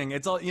interesting.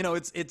 It's all,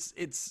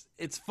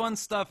 it's fun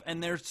stuff,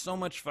 and they're so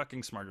much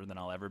fucking smarter than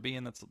I'll ever be,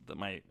 and that's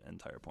my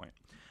entire point.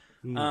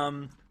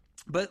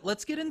 But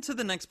let's get into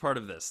the next part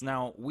of this.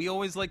 Now, we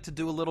always like to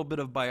do a little bit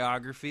of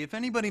biography. If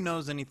anybody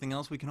knows anything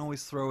else, we can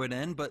always throw it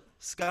in. But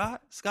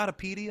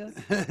Scottopedia,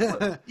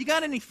 you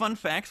got any fun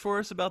facts for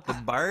us about the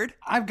Bard?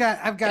 I've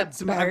got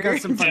some fun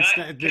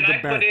stuff. Can I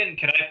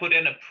put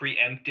in a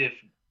preemptive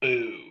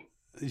boo?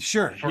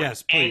 Sure.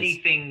 Yes, please.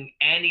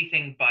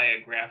 Anything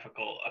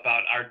biographical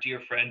about our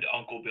dear friend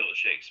Uncle Bill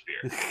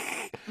Shakespeare.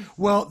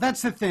 Well,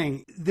 that's the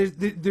thing.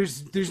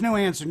 There's no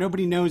answer.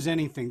 Nobody knows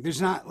anything.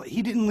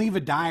 He didn't leave a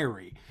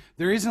diary.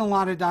 There isn't a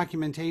lot of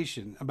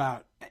documentation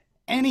about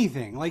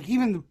anything. Like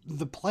even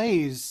the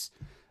plays,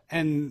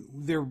 and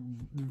they're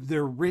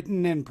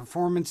written in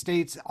performance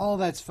dates. All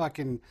that's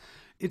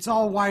it's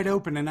all wide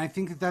open. And I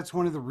think that's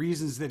one of the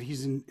reasons that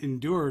he's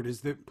endured,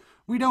 is that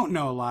we don't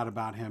know a lot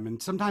about him.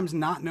 And sometimes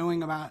not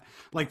knowing about,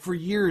 like for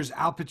years,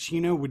 Al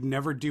Pacino would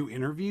never do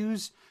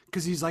interviews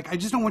because he's like, I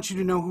just don't want you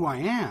to know who I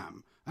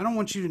am. I don't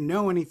want you to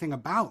know anything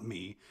about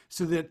me,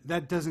 so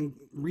that doesn't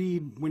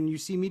read when you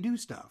see me do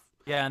stuff.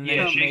 Yeah, and they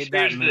made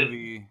that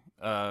movie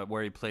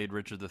where he played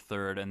Richard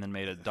III, and then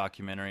made a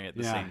documentary at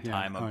the same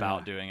time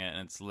about doing it,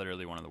 and it's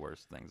literally one of the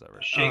worst things ever.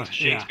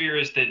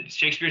 Shakespeare's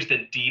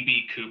the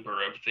D.B.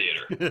 Cooper of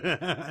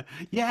theater.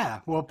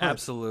 Yeah, well put.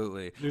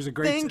 Absolutely. There's a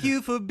great. Thank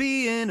you for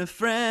being a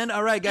friend.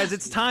 All right, guys,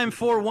 it's time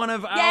for one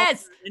of our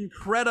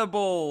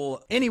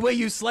incredible, any way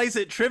you slice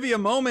it, trivia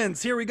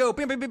moments. Here we go.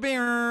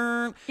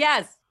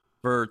 Yes.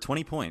 For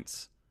 20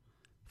 points.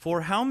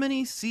 For how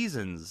many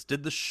seasons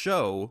did the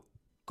show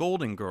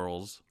Golden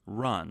Girls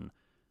run?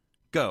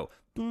 Go.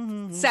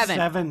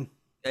 7.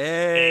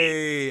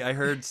 Hey, I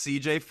heard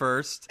CJ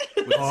first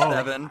with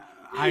 7.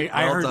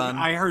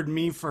 I heard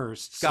me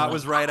first. Scott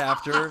was right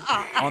after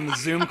on the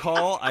Zoom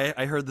call.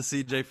 I heard the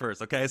CJ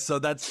first. Okay, so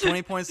that's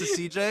 20 points to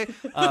CJ.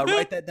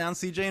 Write that down,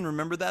 CJ, and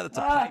remember that. It's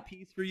a pie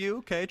piece for you.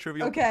 Okay,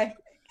 trivia. Okay.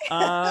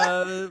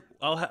 I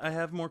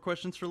have more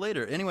questions for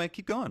later. Anyway,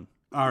 keep going.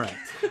 All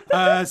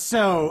right.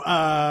 So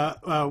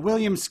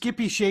William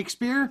Skippy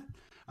Shakespeare.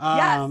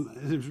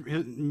 His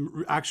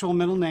actual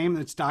middle name,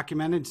 it's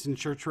documented, it's in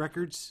church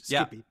records.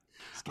 Skippy.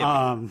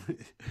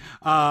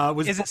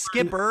 Is it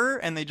Skipper,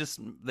 and they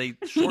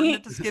shortened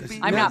it to Skippy?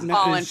 I'm not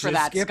falling for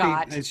that, Skippy.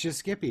 Scott. It's just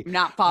Skippy. I'm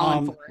not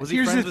falling for it. Was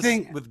he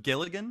friends with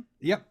Gilligan?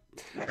 Yep.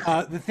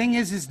 The thing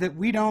is that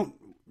we don't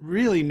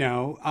really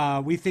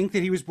know. We think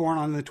that he was born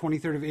on the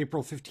 23rd of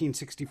April,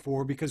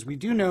 1564, because we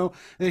do know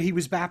that he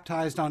was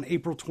baptized on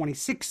April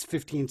 26,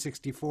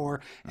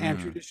 1564, and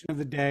tradition of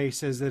the day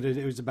says that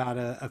it was about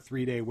a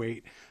 3-day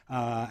wait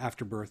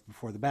after birth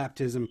before the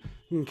baptism,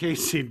 in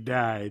case he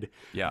died.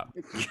 Yeah.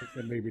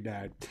 The baby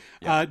died.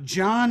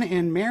 John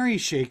and Mary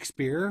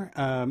Shakespeare,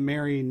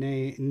 Mary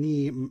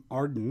nee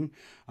Arden,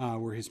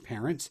 were his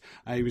parents.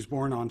 He was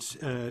born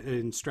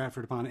in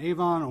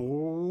Stratford-upon-Avon,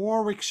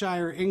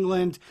 Warwickshire,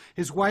 England.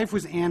 His wife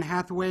was Anne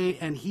Hathaway,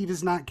 and he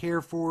does not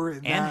care for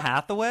that. Anne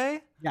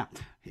Hathaway? Yeah,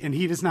 and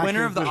he does not Winner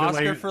care of the for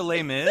Oscar for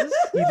Les Mis?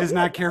 He does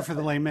not care for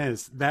the Les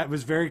Mis. That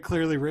was very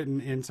clearly written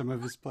in some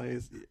of his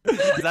plays.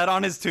 Is that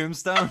on his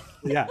tombstone?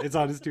 Yeah, it's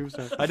on his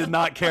tombstone. I did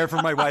not care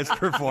for my wife's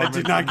performance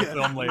did not in the get-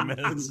 film Les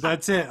Mis.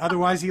 That's it.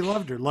 Otherwise, he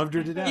loved her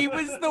to death. He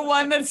was the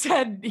one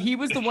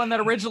that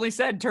originally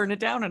said, turn it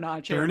down a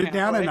notch. Turn Anne it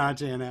down a Hathaway."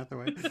 notch, Anne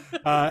Hathaway.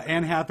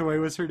 Anne Hathaway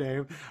was her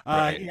name.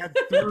 He had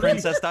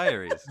Princess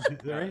Diaries.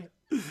 right?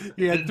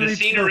 He had The three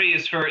scenery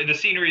is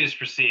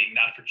for seeing,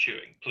 not for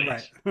chewing.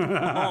 Please.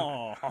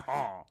 Right.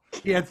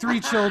 He had 3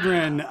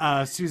 children,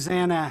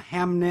 Susanna,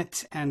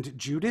 Hamnet, and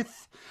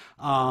Judith.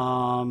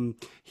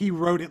 He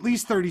wrote at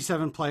least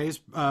 37 plays,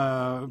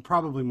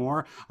 probably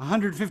more,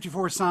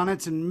 154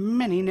 sonnets, and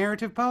many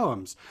narrative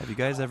poems. Have you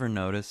guys ever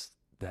noticed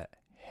that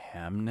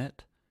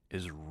Hamnet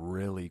is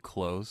really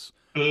close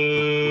Boo.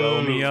 to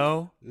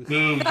Romeo?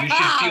 Boo. You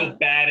should feel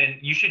bad,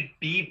 and you should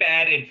be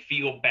bad and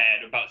feel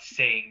bad about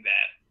saying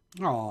that.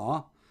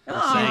 Aw.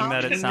 Saying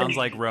that it sounds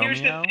like Here's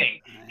the Romeo?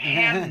 thing.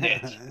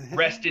 Hamnet,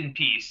 rest in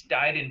peace,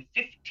 died in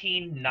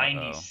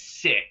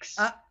 1596.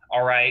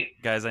 All right.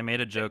 Guys, I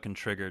made a joke and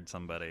triggered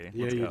somebody.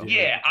 Yeah, Let's you go. did.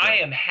 Yeah, I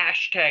am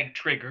hashtag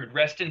triggered.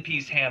 Rest in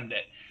peace,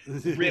 Hamnet.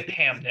 Rip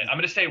Hamnet. I'm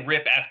gonna say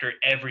rip after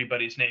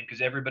everybody's name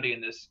because everybody in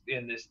this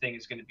thing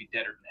is gonna be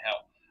deader than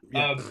hell.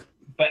 Yeah.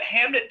 But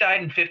Hamnet died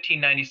in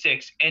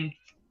 1596, and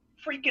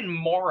freaking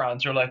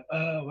morons are like,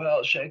 oh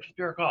well,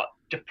 Shakespeare got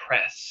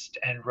depressed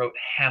and wrote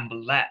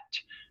Hamlet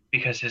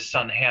because his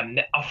son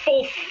Hamnet, a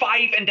full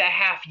 5.5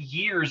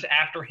 years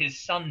after his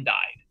son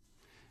died.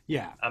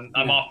 Yeah. I'm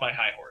Yeah. off my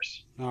high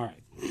horse. All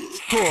right.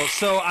 Cool.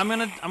 So I'm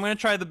gonna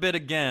try the bit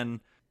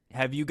again.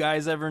 Have you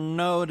guys ever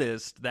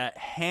noticed that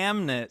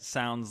Hamnet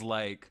sounds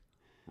like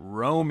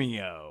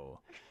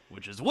Romeo?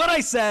 Which is what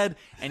I said,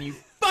 and you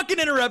fucking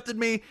interrupted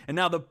me, and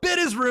now the bit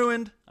is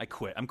ruined. I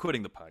quit. I'm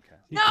quitting the podcast.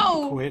 You can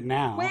No. quit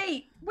now.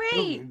 Wait.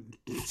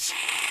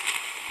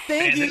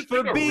 Thank Man, you this for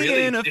took a being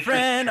really a different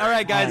friend. turn. All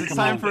right, guys, All right, it's come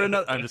time on. for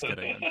another. I'm just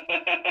kidding.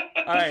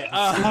 All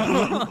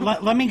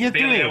right. Let me get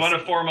through Bailey, I this. want to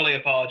formally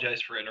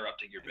apologize for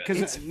interrupting your bit.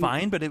 'Cause It's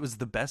fine, but it was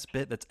the best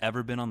bit that's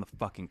ever been on the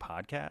fucking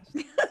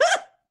podcast.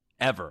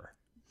 Ever.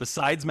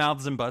 Besides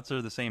mouths and butts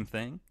are the same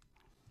thing.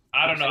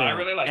 I don't know. I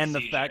really like and the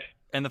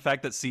CJ.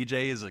 fact that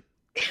CJ is a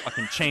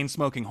fucking chain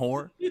smoking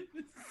whore.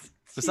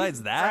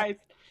 Besides that, Christ.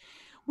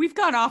 We've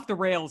gone off the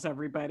rails,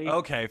 everybody.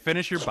 okay,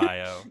 finish your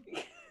bio.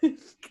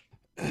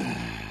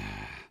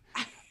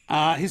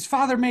 His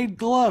father made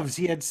gloves.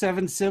 He had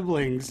 7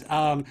 siblings.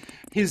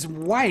 His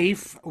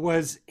wife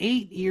was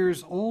 8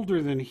 years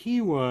older than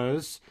he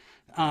was.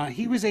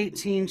 He was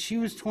 18. She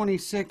was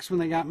 26 when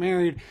they got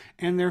married.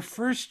 And their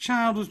first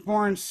child was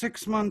born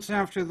 6 months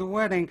after the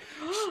wedding.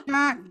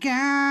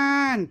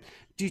 Shotgun!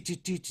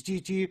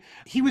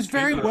 He was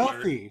very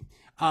wealthy.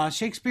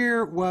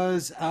 Shakespeare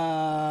was,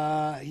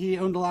 he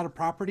owned a lot of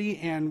property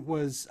and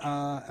was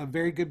a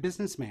very good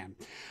businessman.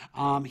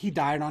 He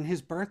died on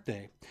his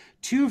birthday.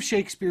 2 of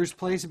Shakespeare's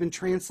plays have been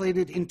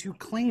translated into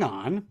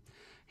Klingon,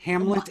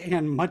 Hamlet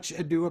and Much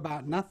Ado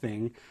About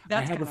Nothing.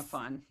 That's kind of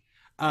fun.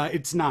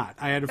 It's not.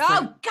 I had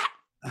Oh,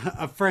 God.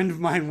 a friend of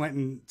mine went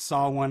and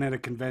saw one at a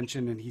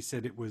convention, and he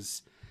said it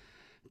was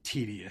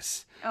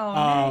tedious.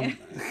 Oh, man.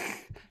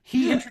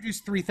 He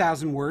introduced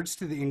 3,000 words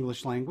to the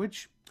English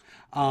language.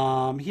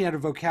 He had a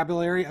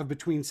vocabulary of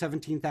between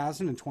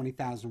 17,000 and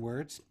 20,000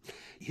 words.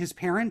 His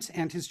parents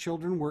and his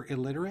children were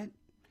illiterate.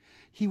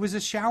 He was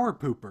a shower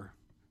pooper.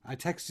 I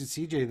texted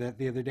CJ that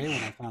the other day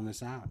when I found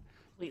this out.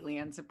 Completely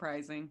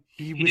unsurprising.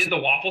 He did the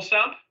waffle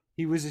stomp?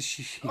 He was a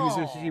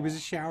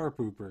shower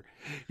pooper.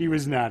 He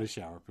was not a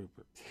shower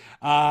pooper.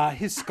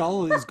 His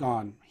skull is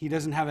gone. He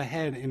doesn't have a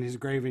head in his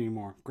grave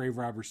anymore. Grave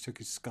robbers took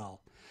his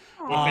skull.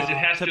 Because it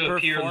has to to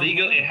appear perform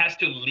legal. Hamlet. It has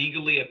to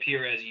legally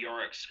appear as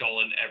Yorick's skull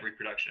in every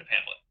production of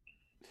Hamlet.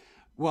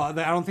 Well,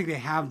 I don't think they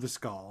have the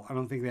skull. I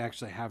don't think they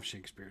actually have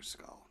Shakespeare's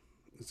skull.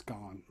 It's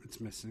gone. It's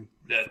missing.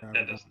 That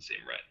forever. doesn't seem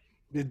right.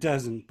 It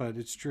doesn't, but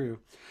it's true.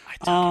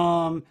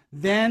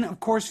 Then, of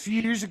course, a few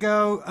years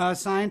ago,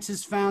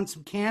 scientists found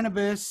some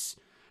cannabis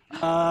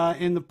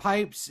in the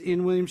pipes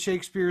in William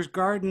Shakespeare's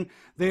garden.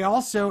 They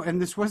also, and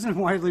this wasn't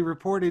widely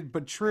reported,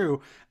 but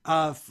true,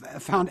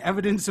 found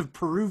evidence of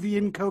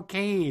Peruvian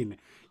cocaine.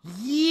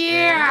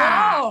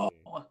 Yeah!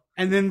 Oh,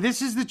 And then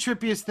this is the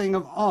trippiest thing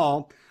of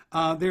all.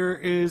 There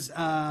is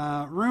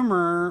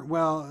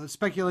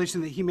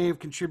speculation that he may have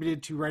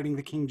contributed to writing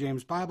the King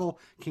James Bible.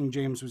 King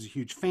James was a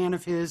huge fan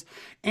of his.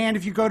 And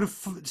if you go to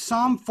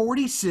Psalm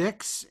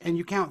 46 and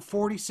you count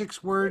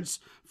 46 words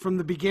from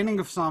the beginning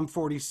of Psalm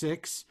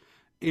 46,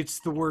 it's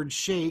the word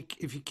shake.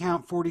 If you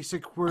count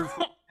 46 words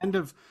from the end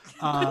of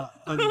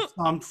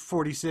Psalm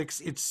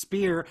 46, it's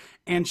spear.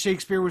 And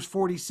Shakespeare was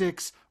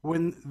 46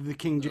 when the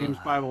King James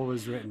Bible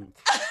was written.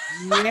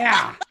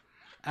 Yeah.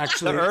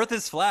 Actually, The earth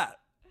is flat.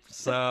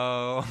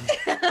 So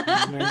there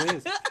it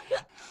is.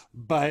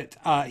 But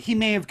he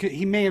may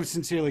have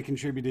sincerely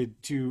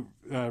contributed to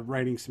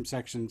writing some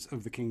sections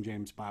of the King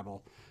James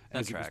Bible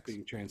as it was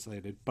being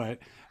translated. But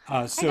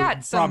so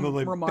got some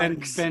probably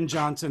remarks. Ben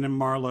Jonson and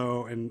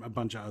Marlowe and a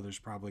bunch of others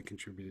probably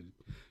contributed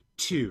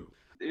too.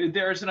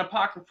 There's an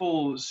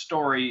apocryphal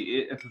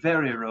story, a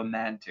very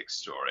romantic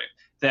story,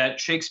 that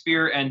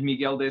Shakespeare and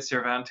Miguel de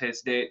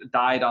Cervantes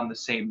died on the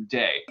same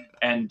day.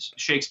 And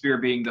Shakespeare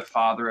being the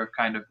father of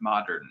kind of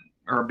modern,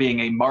 or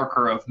being a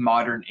marker of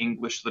modern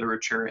English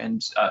literature,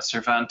 and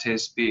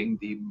Cervantes being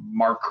the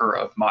marker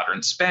of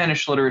modern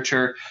Spanish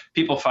literature,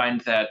 people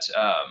find that,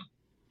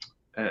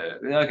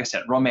 like I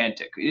said,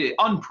 romantic,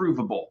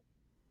 unprovable,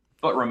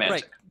 but romantic.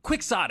 right,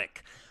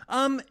 quixotic.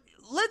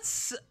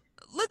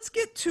 Let's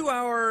get to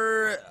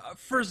our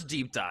first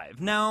deep dive.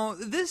 Now,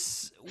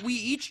 we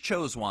each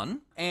chose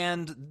one,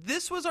 and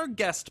this was our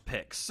guest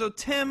pick. So,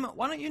 Tim,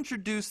 why don't you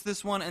introduce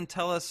this one and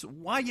tell us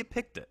why you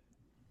picked it?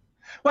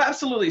 Well,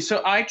 absolutely.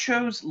 So I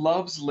chose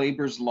Love's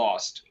Labour's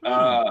Lost,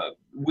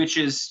 which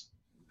is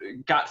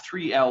got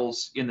 3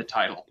 L's in the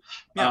title.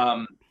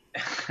 Yeah. A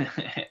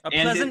and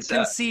pleasant, it's,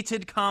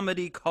 conceited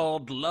comedy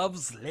called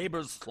Love's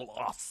Labour's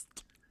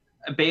Lost.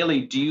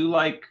 Bailey, do you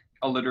like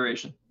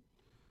alliteration?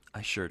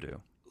 I sure do.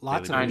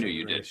 Lots of I knew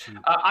you did. alliteration.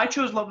 I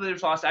chose Love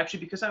Labour's Lost actually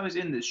because I was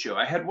in this show.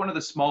 I had one of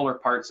the smaller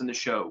parts in the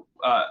show,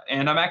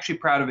 and I'm actually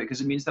proud of it because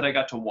it means that I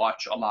got to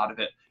watch a lot of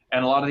it.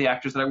 And a lot of the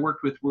actors that I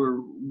worked with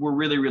were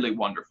really, really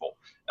wonderful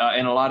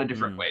in a lot of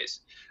different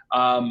ways.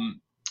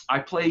 I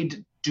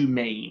played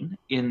Dumaine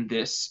in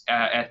this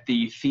at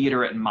the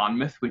theater at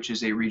Monmouth, which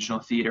is a regional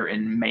theater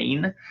in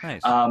Maine.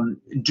 Nice.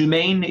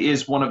 Dumaine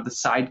is one of the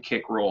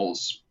sidekick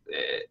roles,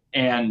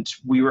 and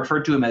we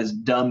refer to him as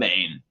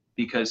Dumaine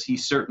because he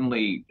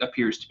certainly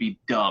appears to be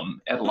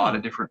dumb at a lot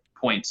of different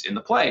points in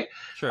the play,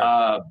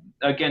 Sure.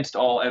 against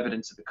all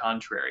evidence of the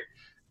contrary.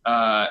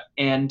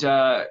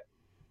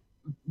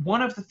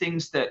 One of the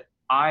things that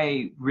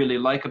I really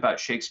like about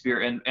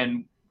Shakespeare,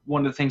 and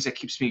one of the things that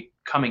keeps me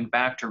coming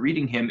back to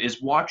reading him,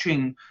 is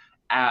watching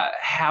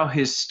how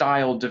his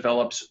style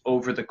develops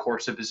over the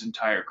course of his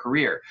entire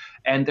career.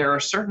 And there are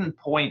certain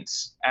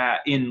points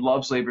in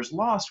Love's Labour's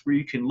Lost where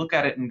you can look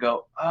at it and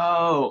go,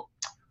 oh,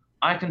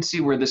 I can see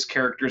where this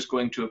character is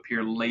going to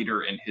appear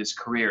later in his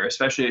career,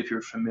 especially if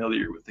you're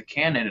familiar with the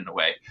canon in a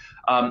way.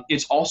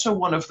 It's also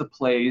one of the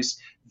plays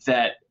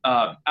that,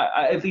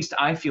 at least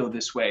I feel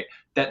this way,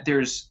 that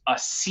there's a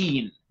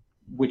scene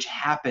which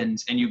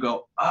happens and you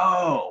go,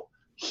 oh,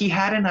 he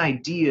had an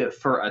idea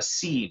for a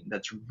scene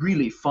that's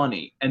really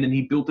funny, and then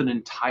he built an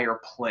entire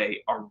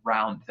play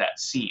around that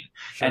scene.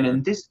 Sure. And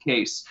in this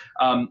case,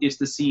 it's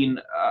the scene,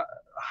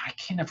 I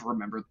can never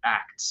remember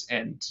acts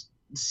and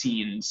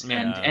scenes,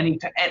 Yeah.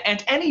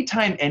 and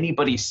anytime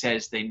anybody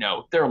says they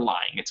know, they're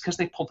lying. It's because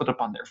they pulled it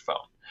up on their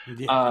phone.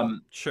 Yeah.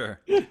 Sure.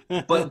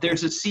 But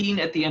there's a scene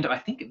at the end of, I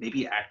think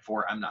maybe Act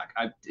 4.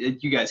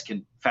 You guys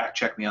can fact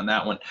check me on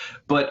that one.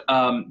 But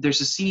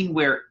there's a scene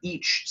where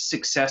each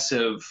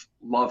successive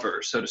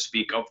lover, so to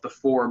speak, of the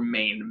 4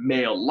 main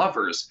male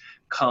lovers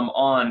come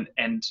on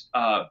and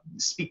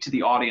speak to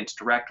the audience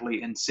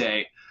directly and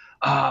say,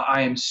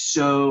 I am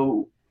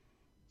so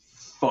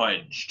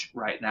fudged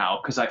right now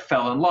because I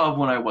fell in love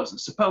when I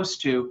wasn't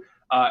supposed to.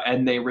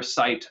 And they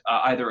recite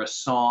either a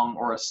song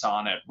or a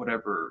sonnet,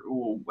 whatever,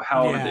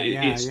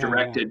 it's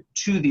directed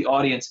to the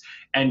audience.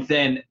 And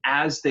then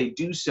as they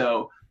do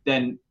so,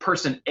 then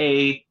person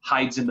A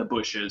hides in the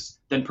bushes.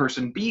 Then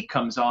person B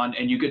comes on,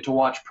 and you get to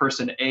watch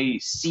person A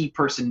see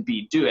person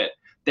B do it.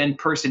 Then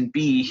person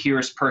B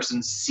hears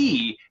person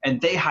C, and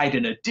they hide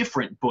in a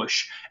different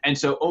bush. And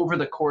so over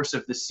the course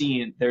of the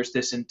scene, there's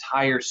this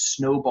entire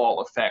snowball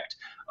effect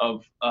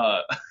of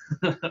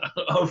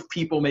of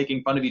people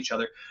making fun of each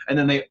other, and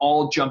then they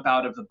all jump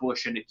out of the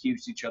bush and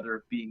accuse each other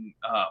of being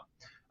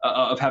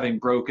of having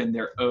broken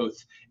their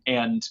oath.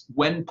 And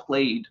when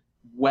played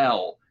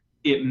well,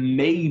 it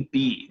may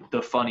be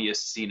the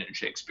funniest scene in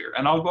Shakespeare,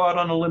 and I'll go out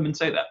on a limb and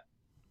say that.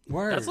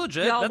 Word. That's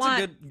legit. Y'all That's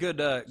want-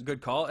 a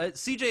good call.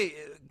 CJ,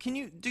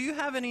 do you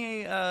have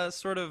any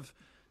sort of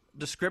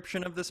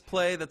description of this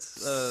play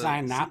that's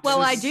Synopsis.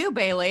 Well, I do,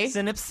 Bailey.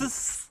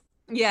 synopsis?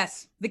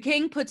 Yes. The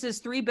king puts his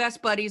 3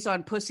 best buddies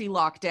on pussy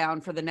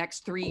lockdown for the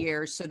next 3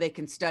 years so they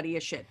can study a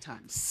shit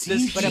ton. Does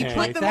he CJ,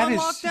 put them that on is-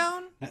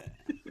 lockdown?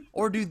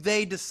 Or do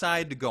they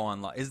decide to go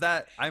on lockdown? Is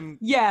that I'm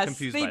Yes,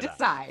 confused they by that.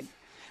 decide.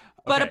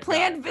 But Okay, a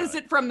planned got it.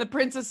 visit from the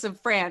Princess of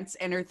France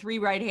and her 3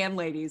 right-hand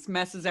ladies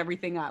messes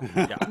everything up.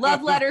 Yeah.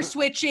 Love letter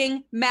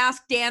switching,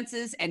 mask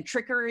dances, and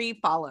trickery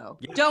follow.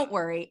 Don't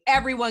worry,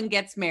 everyone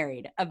gets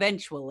married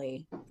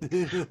eventually.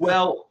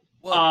 Well,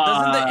 Well,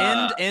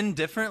 doesn't the end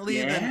differently?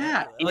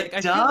 yeah, than, like, it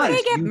I does. feel like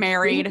They get You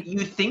married. think- you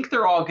think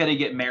they're all going to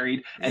get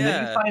married, and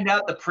then you Yeah. find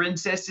out the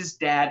princess's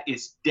dad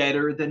is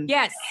deader than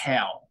Yes.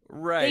 hell.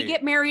 right. They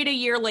get married a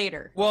year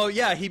later. Well,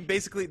 yeah,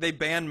 they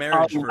ban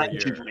marriage for a year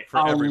Allegedly.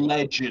 for everyone.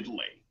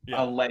 Allegedly.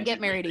 Yeah. Allegedly. Get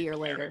married a year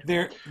later.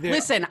 They're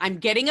Listen, I'm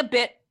getting a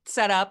bit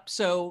set up,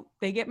 so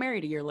they get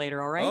married a year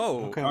later, all right?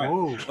 Oh, okay. All right.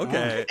 Whoa.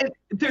 okay. And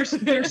there's Do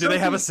they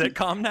have a something-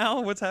 sitcom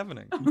now? What's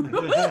happening?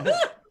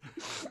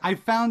 I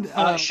found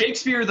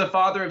Shakespeare, the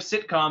father of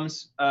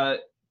sitcoms.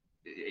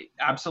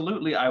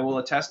 Absolutely, I will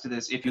attest to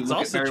this. If you It's look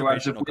all at Merry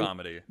Wives of situational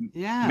comedy,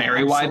 yeah,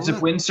 Merry Wives of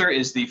absolutely. Windsor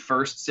is the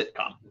first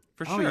sitcom.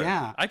 for Oh, sure.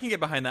 yeah. I can get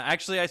behind that.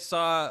 Actually, I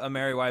saw a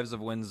Merry Wives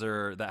of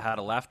Windsor that had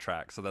a laugh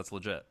track, so that's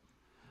legit.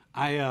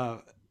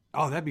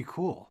 That'd be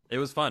cool. It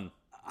was fun.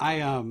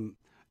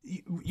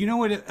 You know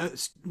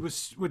what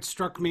what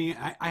struck me?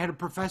 I had a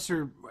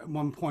professor at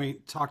one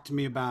point talk to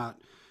me about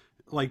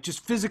like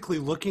just physically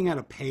looking at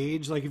a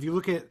page. Like if you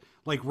look at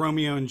like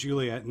Romeo and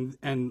Juliet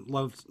and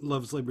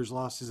Love's Labor's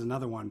Lost is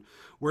another one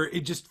where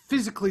it just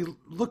physically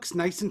looks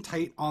nice and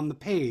tight on the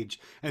page,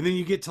 and then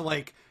you get to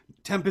like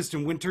Tempest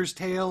and Winter's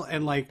Tale,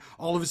 and like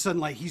all of a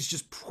sudden like he's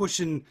just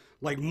pushing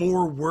like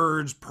more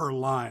words per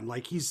line.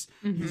 Like he's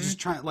just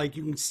trying, like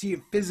you can see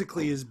it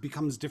physically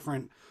becomes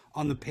different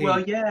on the page.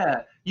 Well,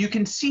 yeah, you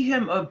can see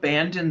him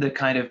abandon the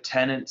kind of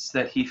tenets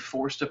that he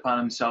forced upon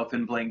himself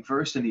in blank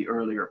verse in the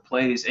earlier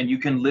plays, and you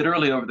can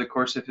literally, over the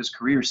course of his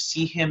career,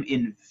 see him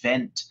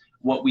invent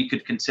what we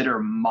could consider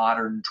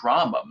modern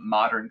drama,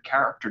 modern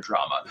character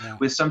drama,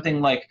 with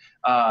something like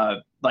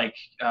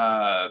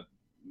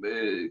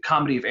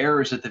Comedy of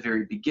Errors at the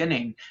very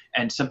beginning,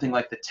 and something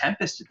like The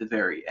Tempest at the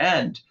very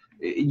end.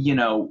 You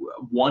know,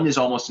 one is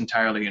almost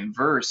entirely in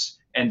verse,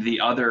 and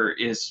the other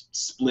is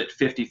split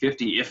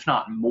 50-50, if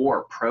not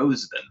more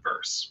prose than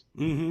verse.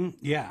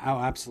 Yeah, oh,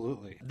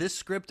 absolutely. This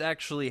script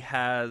actually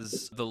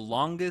has the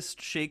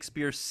longest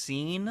Shakespeare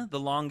scene, the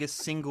longest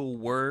single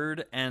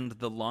word, and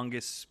the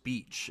longest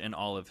speech in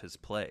all of his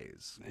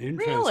plays.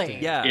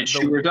 Interesting. Yeah, It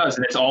sure does,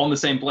 and it's all in the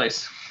same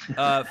place.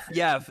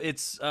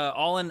 It's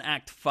all in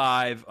Act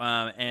 5,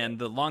 and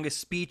the longest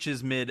speech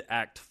is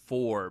mid-Act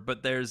 4,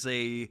 but there's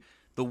the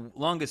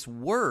longest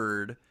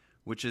word,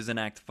 which is in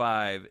Act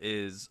 5,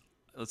 is,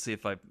 let's see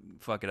if I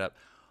fuck it up,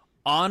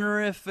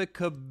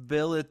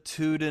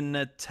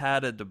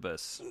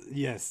 honorificabilitudinatadibus.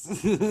 Yes.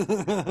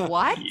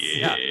 What?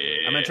 Yeah,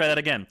 I'm gonna try that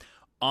again.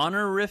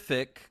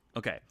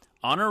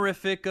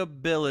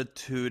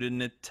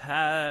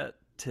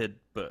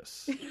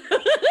 Honorificabilitudinatadibus.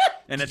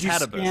 And Did you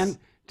atadibus.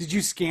 Did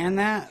you scan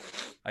that?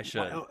 I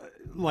should.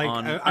 Like,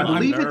 I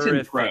believe it's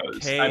in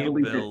prose. I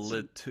believe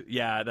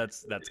Yeah,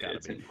 that's gotta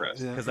it's be, in prose.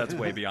 because that's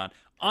way beyond.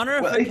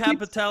 Well, I think-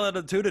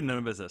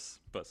 Honorificabilitudinatadibus.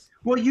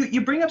 Well, you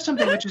bring up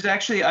something which is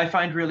actually I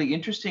find really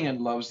interesting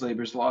in Love's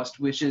Labor's Lost,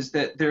 which is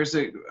that there's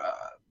a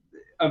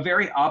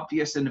very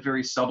obvious and a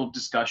very subtle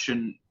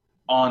discussion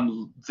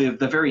on the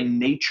very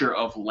nature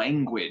of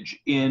language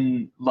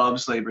in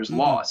Love's Labor's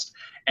Lost.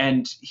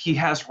 And he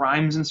has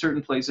rhymes in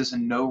certain places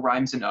and no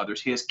rhymes in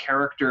others. He has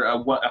character,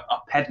 a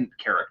pedant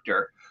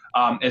character,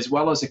 as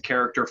well as a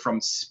character from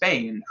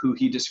Spain who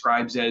he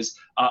describes as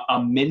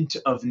a mint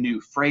of new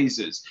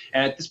phrases.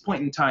 And at this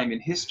point in time in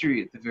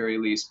history, at the very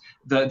least,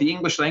 the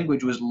English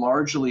language was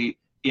largely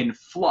in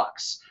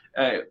flux.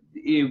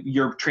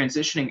 You're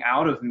transitioning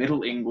out of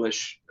Middle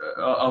English,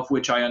 of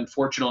which I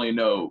unfortunately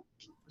know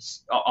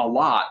a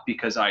lot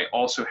because I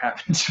also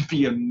happen to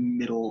be a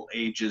Middle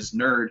Ages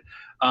nerd,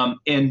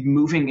 and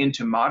moving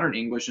into modern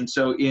English. And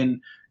so in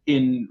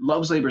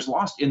Love's Labor's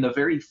Lost, in the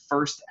very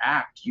first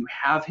act, you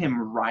have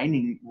him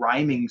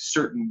rhyming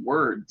certain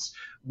words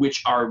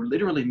which are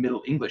literally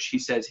Middle English. He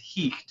says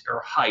height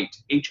or height,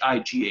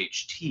 Hight,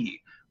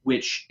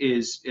 which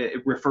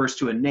it refers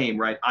to a name,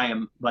 right? I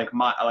am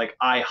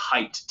I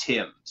height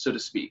Tim, so to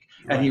speak,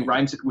 and he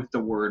rhymes it with the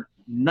word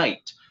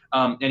night.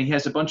 And he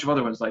has a bunch of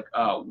other ones like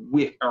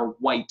wit or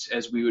white,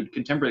 as we would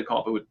contemporarily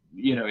call it, but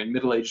in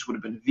Middle Ages would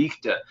have been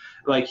victa.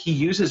 Like he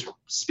uses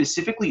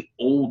specifically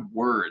old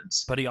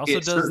words. But he also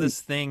does this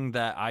thing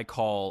that I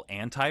call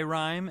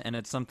anti-rhyme, and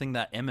it's something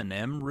that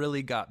Eminem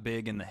really got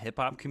big in the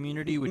hip-hop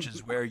community, which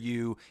is where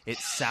it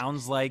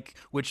sounds like,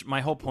 which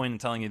my whole point in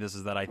telling you this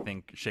is that I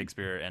think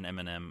Shakespeare and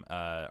Eminem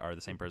are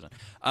the same person.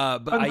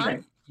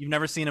 But you've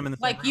never seen him in the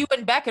same Like you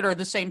and Beckett are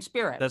the same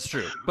spirit. That's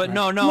true. But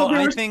no,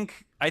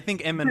 I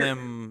think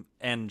Eminem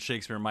and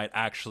Shakespeare might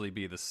actually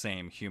be the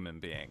same human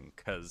being,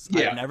 because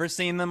I've never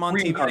seen them on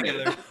TV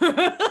together.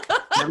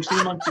 Never seen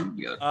them on TV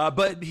together.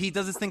 But he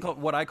does this thing called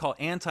what I call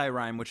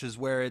anti-rhyme, which is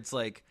where it's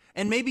like,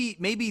 and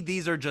maybe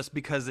these are just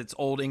because it's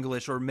Old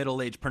English or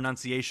Middle Age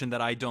pronunciation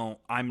that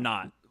I'm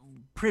not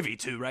privy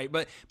to, right?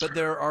 But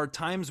there are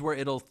times where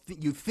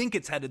you think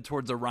it's headed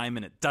towards a rhyme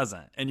and it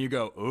doesn't, and you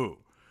go, ooh.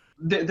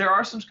 there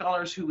are some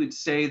scholars who would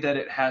say that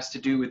it has to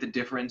do with the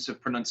difference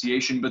of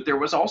pronunciation, but there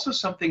was also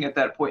something at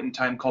that point in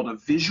time called a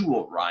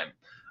visual rhyme,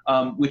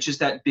 which is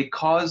that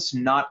because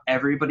not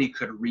everybody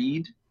could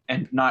read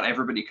and not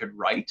everybody could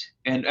write,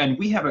 and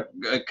we have a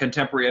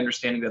contemporary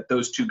understanding that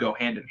those two go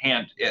hand in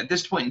hand. At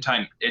this point in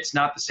time, it's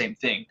not the same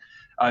thing,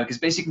 because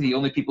basically the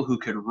only people who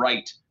could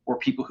write were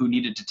people who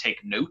needed to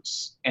take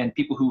notes, and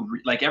people who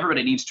like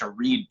everybody needs to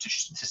read to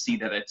see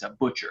that it's a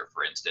butcher,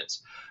 for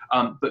instance.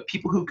 But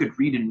people who could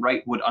read and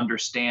write would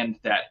understand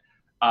that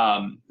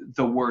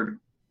the word,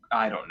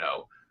 I don't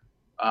know,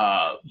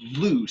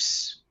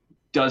 loose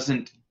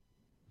doesn't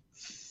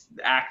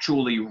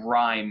actually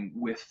rhyme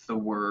with the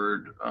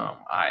word,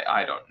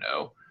 I don't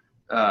know,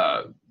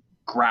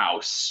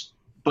 grouse,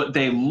 but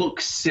they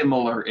look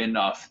similar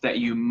enough that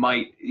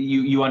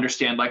you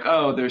understand, like,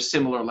 oh, there's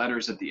similar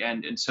letters at the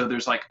end. And so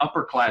there's like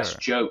upper class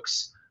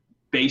jokes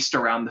based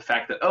around the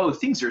fact that, oh,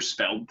 things are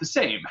spelled the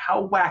same.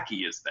 How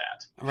wacky is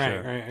that?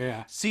 Right,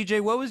 yeah.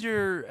 CJ, what was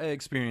your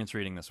experience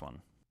reading this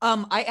one?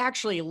 I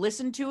actually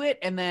listened to it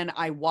and then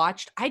I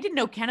watched. I didn't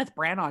know Kenneth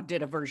Branagh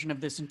did a version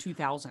of this in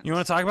 2000. You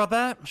want to talk about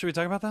that? Should we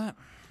talk about that?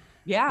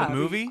 Yeah. The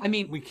movie? I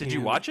mean, did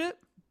you watch it?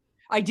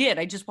 I did.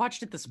 I just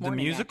watched it this morning.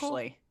 The musical?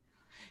 Actually.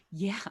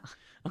 Yeah.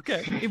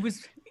 Okay. It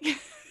was.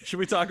 Should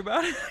we talk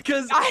about it?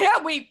 Because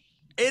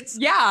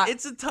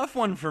it's a tough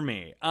one for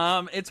me.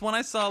 It's one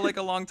I saw like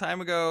a long time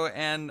ago,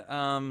 and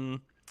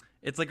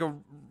it's like a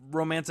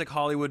romantic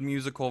Hollywood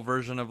musical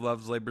version of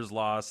Love's Labor's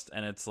Lost,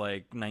 and it's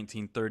like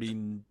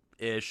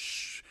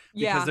 1930-ish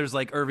because there's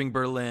like Irving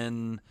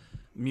Berlin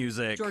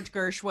music, George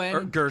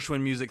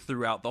Gershwin music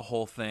throughout the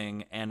whole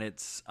thing, and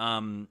it's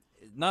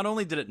not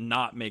only did it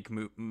not make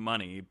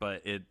money,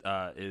 but it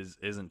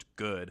isn't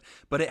good.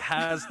 But it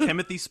has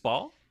Timothy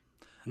Spall.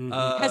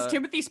 Has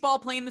Timothy Spall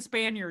playing the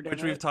Spaniard,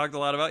 which we've talked a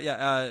lot about.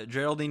 Yeah,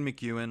 Geraldine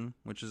McEwen,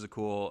 which is a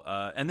cool.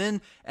 And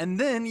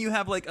then you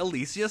have like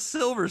Alicia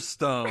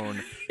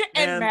Silverstone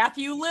and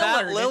Matthew Lillard.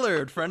 Matt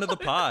Lillard, friend of the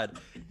pod.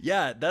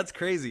 Yeah, that's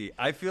crazy.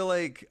 I feel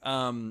like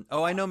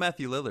I know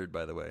Matthew Lillard,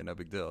 by the way. No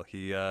big deal.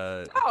 He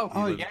yeah,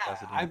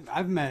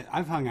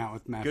 I've hung out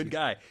with Matthew. Good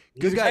guy.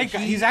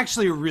 He's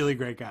actually a really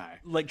great guy.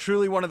 Like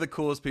truly one of the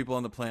coolest people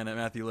on the planet,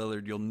 Matthew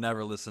Lillard. You'll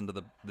never listen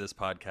to this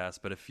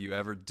podcast, but if you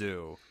ever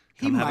do,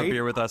 come have a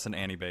beer with us and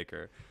Annie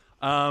Baker.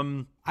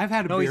 I've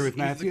had a beer with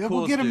Matthew.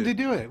 We'll get him to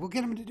do it.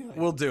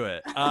 We'll do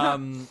it.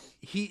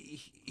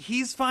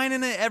 He's fine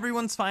in it.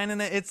 Everyone's fine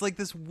in it. It's like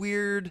this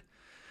weird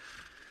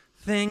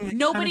thing.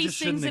 Nobody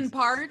sings in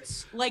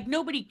parts. Like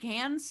nobody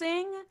can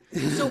sing,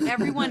 so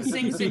everyone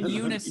sings in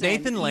unison.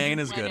 Nathan Lane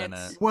is good in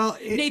it. Well,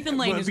 Nathan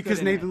Lane is because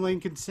good Nathan Lane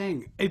can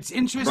sing. It's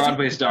interesting.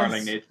 Broadway's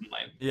darling, Nathan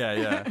Lane.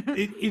 Yeah.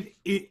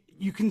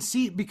 You can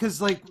see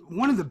because like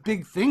one of the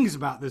big things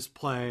about this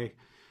play.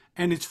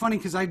 And it's funny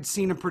because I'd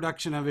seen a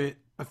production of it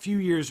a few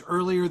years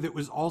earlier that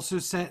was also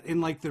set in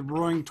like the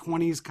Roaring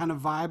 '20s kind of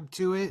vibe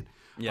to it.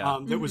 Yeah,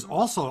 that was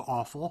also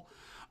awful.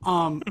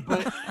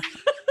 But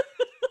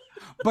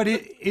but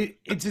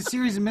it's a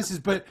series of misses.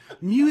 But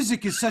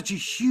music is such a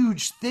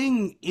huge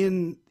thing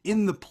in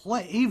the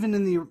play, even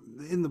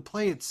in the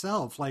play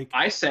itself. Like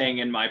I sang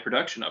in my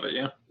production of it.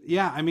 Yeah.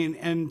 Yeah, I mean,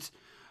 and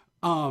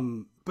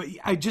but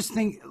I just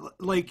think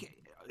like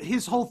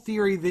his whole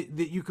theory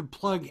that you could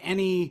plug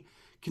any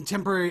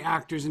contemporary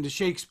actors into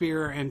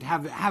Shakespeare and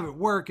have it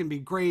work and be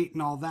great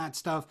and all that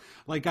stuff.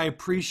 Like I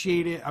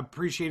appreciate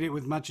it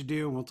with Much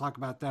Ado, and we'll talk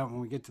about that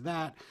when we get to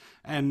that,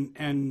 and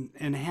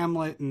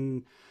Hamlet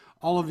and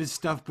all of his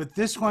stuff. But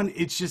this one,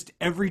 it's just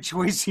every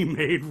choice he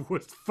made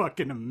was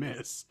fucking a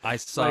miss. I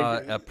saw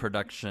a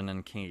production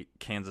in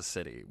Kansas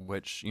City,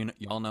 which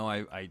y'all know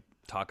I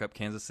talk up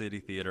Kansas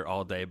City theater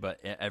all day, but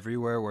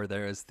everywhere where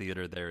there is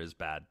theater, there is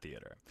bad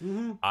theater.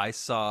 Mm-hmm. I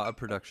saw a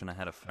production. I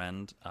had a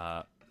friend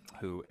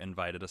who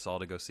invited us all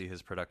to go see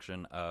his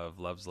production of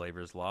Love's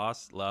Labor's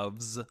Lost.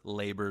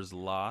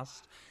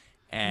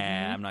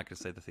 And I'm not going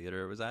to say the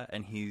theater it was at.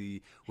 And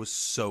he was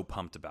so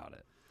pumped about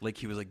it. Like,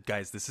 he was like,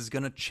 guys, this is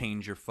going to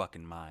change your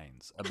fucking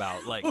minds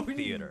about, like,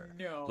 theater.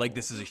 No. Like,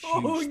 this is a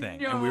huge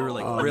thing. No. And we were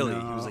like, really?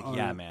 No. He was like,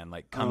 yeah, man,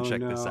 like, come check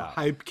this out.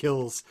 Hype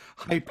kills.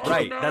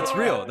 Right, that's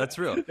real. That's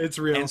real. It's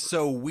real. And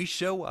so we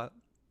show up,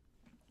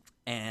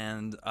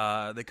 and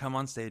they come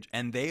on stage,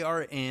 and they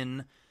are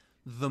in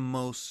the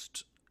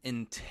most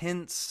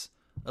intense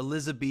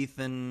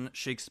Elizabethan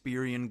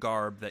Shakespearean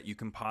garb that you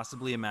can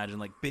possibly imagine,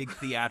 like big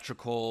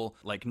theatrical,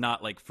 like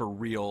not like for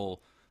real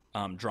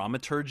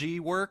dramaturgy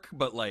work,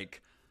 but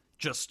like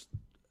just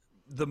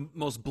the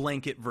most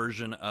blanket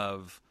version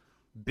of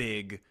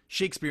big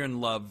Shakespeare in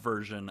Love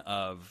version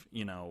of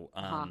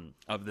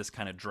of this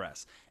kind of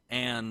dress,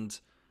 and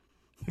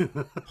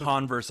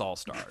Converse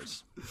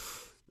All-Stars.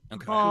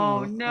 Okay.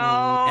 Oh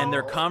no! And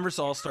their Converse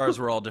All-Stars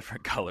were all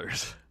different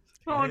colors.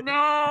 Oh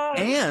no!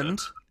 And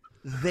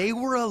they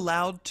were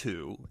allowed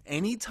to,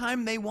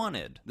 anytime they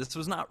wanted, this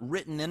was not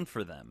written in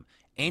for them,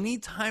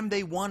 anytime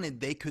they wanted,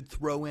 they could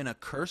throw in a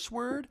curse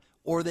word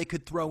or they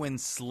could throw in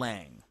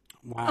slang.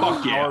 Wow.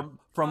 Fuck yeah.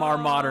 From our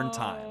modern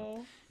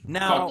time.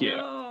 Now, Fuck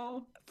yeah.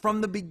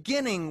 from the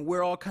beginning,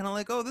 we're all kind of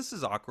like, oh, this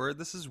is awkward,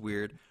 this is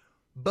weird.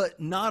 But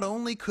not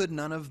only could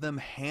none of them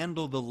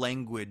handle the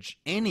language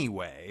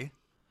anyway,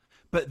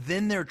 but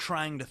then they're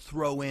trying to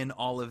throw in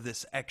all of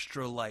this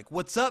extra, like,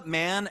 what's up,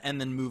 man?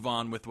 And then move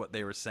on with what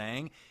they were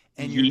saying.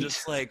 And you're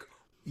just like,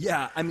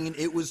 yeah, I mean,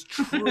 it was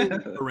truly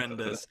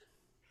horrendous.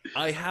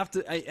 I have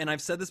to, and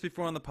I've said this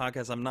before on the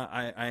podcast,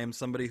 I am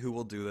somebody who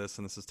will do this,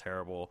 and this is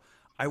terrible.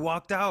 I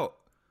walked out.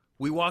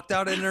 We walked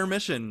out at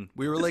intermission.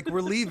 We were like,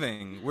 we're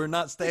leaving. We're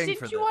not staying for this.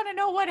 Didn't you want to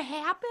know what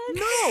happened?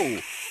 No.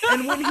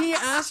 And when he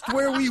asked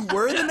where we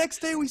were the next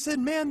day, we said,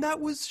 man, that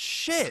was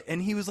shit.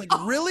 And he was like,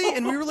 really?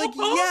 And we were like,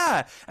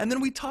 yeah. And then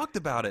we talked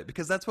about it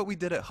because that's what we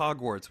did at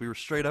Hogwarts. We were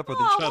straight up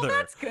with each other.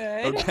 That's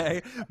good.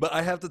 Okay. But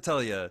I have to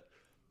tell you.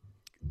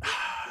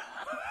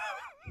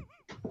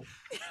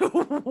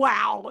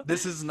 Wow.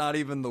 This is not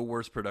even the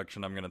worst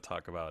production I'm going to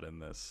talk about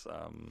in this.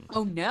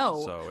 Oh,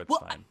 no. So it's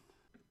fine.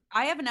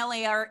 I have an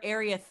LA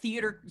area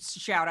theater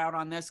shout out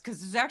on this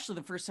because it's actually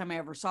the first time I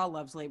ever saw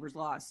Love's Labor's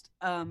Lost.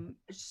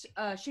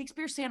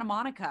 Shakespeare Santa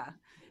Monica,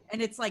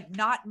 and it's like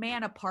Not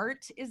Man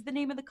Apart is the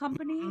name of the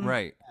company.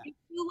 Right. They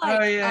do,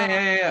 like,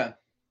 yeah.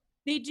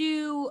 They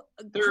do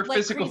They're like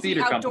physical crazy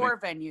theater outdoor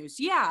venues.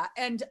 Yeah.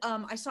 And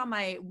I saw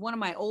one of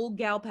my old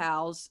gal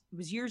pals, it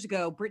was years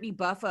ago, Brittany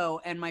Buffo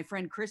and my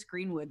friend Chris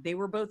Greenwood. They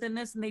were both in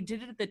this, and they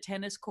did it at the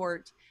tennis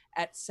court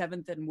at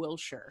 7th and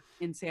Wilshire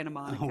in Santa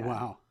Monica. Oh,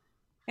 wow.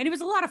 And it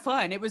was a lot of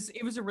fun. It was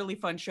a really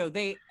fun show.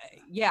 It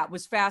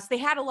was fast. They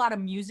had a lot of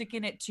music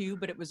in it too,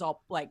 but it was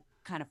all like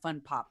kind of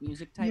fun pop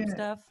music type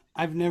stuff.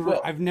 I've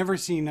never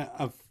seen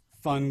a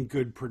fun,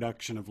 good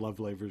production of Love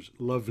Labor's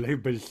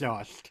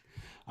Lost.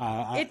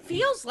 It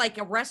feels like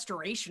a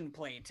restoration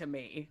play to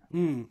me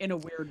in a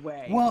weird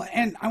way. Well,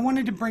 and I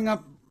wanted to bring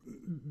up,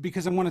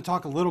 because I want to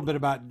talk a little bit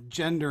about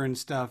gender and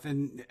stuff.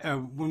 And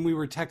when we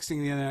were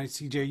texting the other night,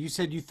 CJ, you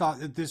said you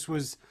thought that this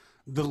was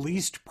the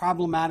least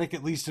problematic,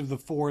 at least of the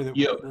four that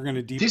we're going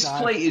to deep dive.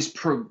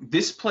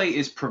 This play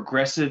is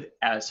progressive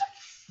as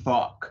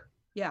fuck.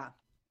 Yeah,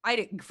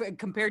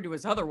 compared to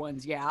his other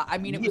ones. Yeah, I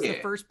mean, it was the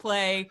first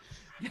play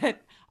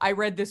that I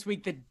read this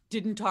week that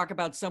didn't talk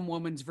about some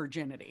woman's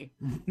virginity.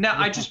 Now,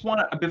 I just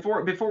want to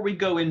before we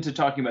go into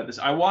talking about this,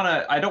 I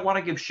don't want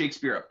to give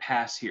Shakespeare a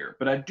pass here,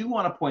 but I do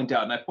want to point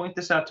out, and I point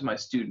this out to my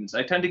students.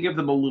 I tend to give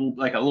them a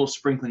little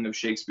sprinkling of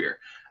Shakespeare.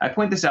 I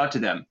point this out to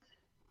them.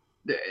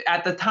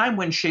 At the time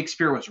when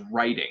Shakespeare was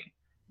writing,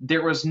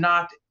 there was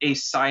not a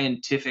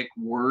scientific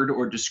word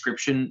or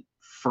description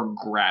for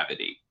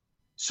gravity.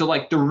 So,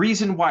 like, the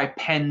reason why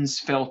pens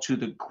fell to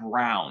the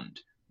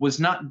ground was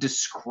not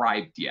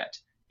described yet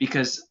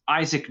because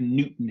Isaac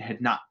Newton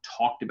had not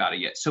talked about it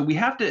yet. So we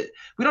don't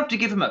have to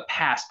give him a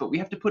pass, but we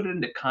have to put it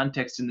into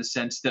context in the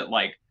sense that,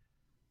 like,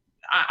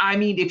 I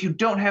mean, if you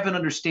don't have an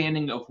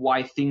understanding of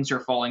why things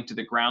are falling to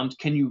the ground,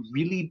 can you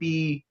really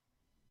be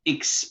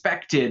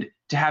expected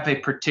to have a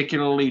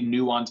particularly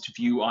nuanced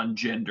view on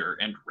gender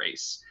and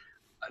race?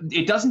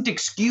 It doesn't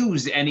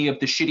excuse any of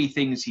the shitty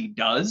things he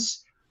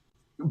does,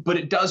 but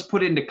it does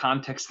put into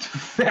context the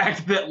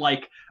fact that,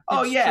 like,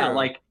 oh yeah, true.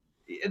 like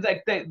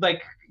they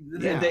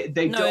No,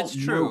 don't it's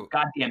know true.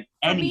 goddamn For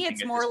anything. me,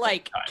 it's at more this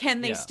like, point in time. can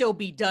they still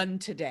be done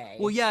today?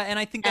 Well, yeah, and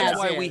I think that's As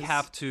why we is.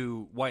 have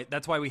to.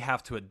 That's why we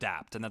have to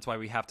adapt, and that's why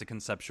we have to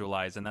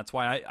conceptualize, and that's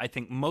why I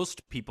think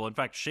most people, in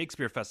fact,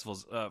 Shakespeare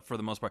festivals, for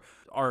the most part,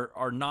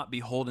 are not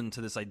beholden to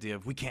this idea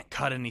of we can't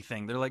cut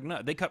anything. They're like,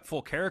 no, they cut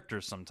full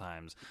characters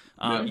sometimes,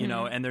 you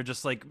know, and they're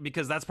just like,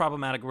 because that's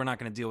problematic. We're not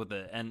going to deal with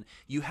it, and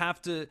you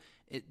have to.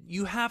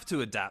 You have to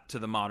adapt to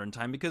the modern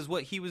time, because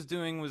what he was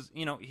doing was,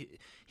 you know,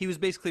 he was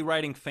basically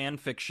writing fan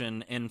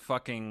fiction in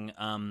fucking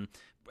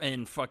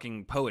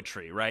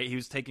poetry, right? He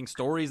was taking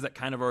stories that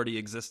kind of already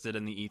existed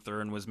in the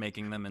ether and was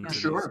making them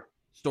into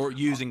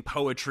using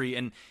poetry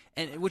and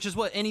which is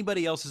what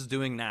anybody else is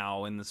doing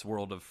now in this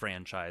world of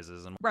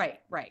franchises and Right.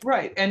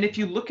 And if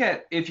you look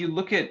at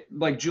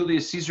like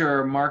Julius Caesar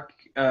or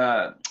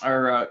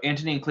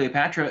Antony and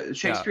Cleopatra,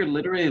 Shakespeare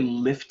literally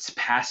lifts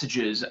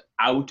passages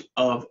out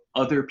of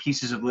other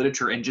pieces of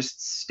literature and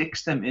just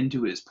sticks them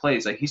into his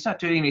plays. Like, he's not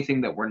doing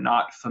anything that we're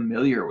not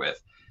familiar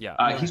with.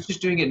 He's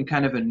just doing it in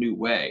kind of a new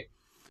way.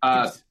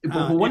 But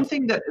one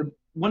thing that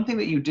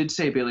you did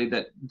say, Bailey,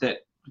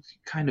 that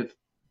kind of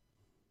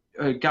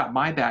got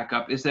my back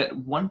up is that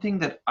one thing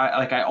that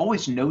I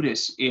always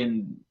notice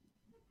in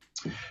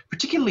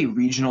particularly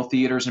regional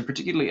theaters and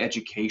particularly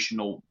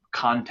educational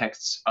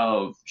contexts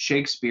of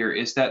Shakespeare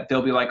is that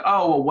they'll be like,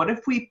 oh, well, what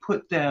if we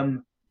put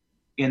them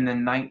in the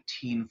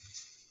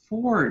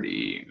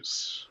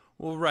 1940s?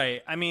 Well,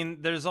 right. I mean,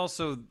 there's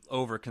also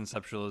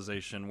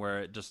over-conceptualization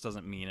where it just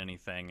doesn't mean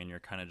anything and you're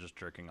kind of just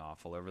jerking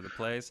off all over the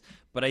place.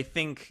 But I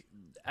think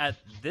at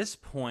this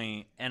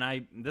point,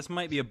 and this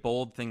might be a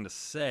bold thing to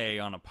say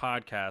on a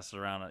podcast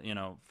around, you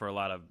know, for a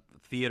lot of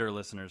theater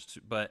listeners,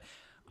 too, but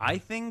I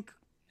think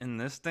in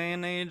this day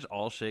and age,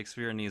 all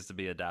Shakespeare needs to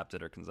be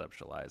adapted or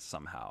conceptualized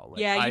somehow. Like,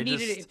 yeah, you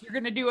need it if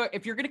you're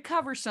gonna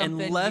cover something. You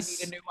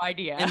need a new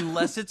idea.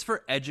 Unless it's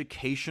for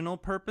educational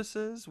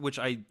purposes, which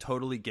I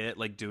totally get,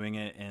 like doing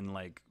it in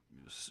like,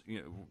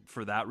 you know,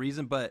 for that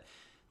reason. But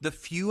the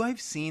few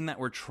I've seen that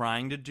were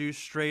trying to do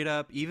straight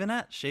up, even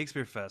at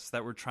Shakespeare Fest,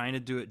 that were trying to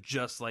do it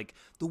just like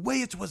the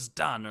way it was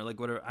done, or like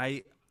whatever,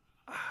 I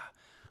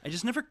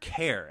just never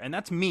care. And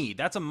that's me.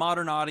 That's a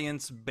modern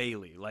audience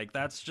Bailey. Like,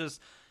 that's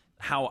just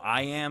how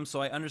I am.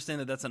 So I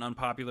understand that that's an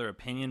unpopular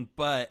opinion,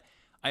 but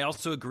I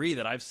also agree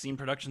that I've seen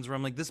productions where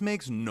I'm like, this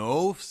makes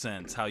no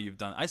sense how you've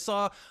done. I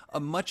saw a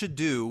Much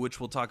Ado, which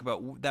we'll talk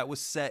about, that was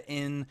set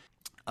in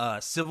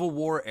Civil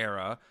War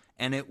era,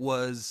 and it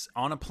was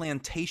on a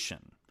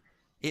plantation.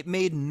 It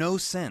made no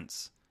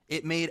sense.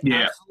 It made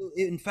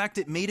in fact,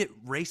 it made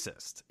it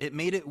racist. It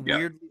made it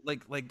weird,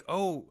 like,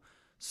 oh,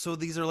 so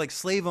these are like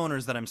slave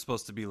owners that I'm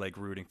supposed to be like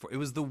rooting for. It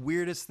was the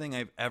weirdest thing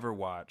I've ever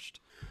watched.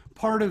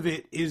 Part of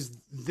it is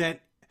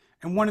that,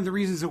 and one of the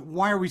reasons that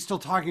why are we still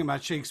talking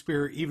about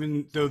Shakespeare,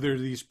 even though there are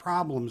these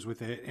problems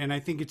with it, and I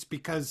think it's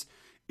because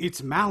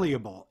it's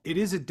malleable. It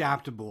is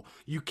adaptable.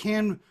 You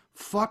can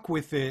fuck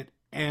with it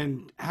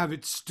and have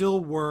it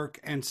still work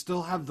and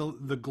still have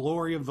the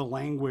glory of the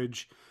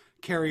language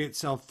carry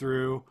itself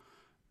through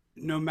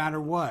no matter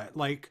what.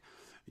 Like,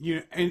 you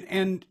know,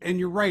 and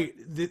you're right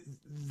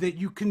that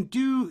you could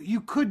do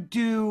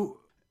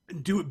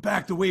it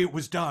back the way it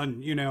was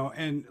done, you know.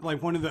 And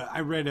like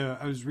I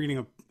was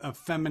reading a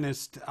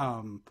feminist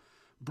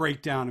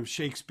breakdown of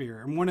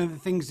Shakespeare, and one of the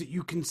things that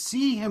you can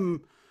see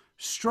him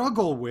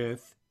struggle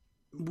with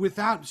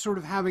without sort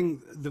of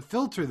having the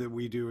filter that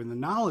we do and the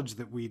knowledge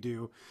that we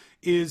do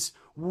is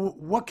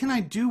what can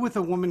I do with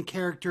a woman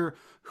character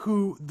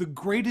who the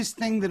greatest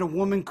thing that a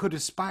woman could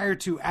aspire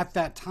to at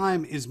that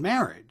time is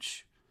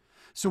marriage.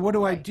 So what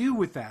do I do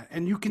with that?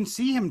 And you can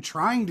see him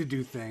trying to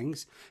do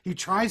things. He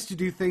tries to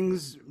do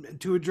things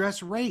to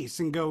address race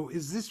and go,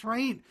 is this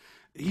right?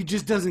 He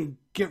just doesn't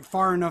get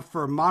far enough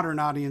for a modern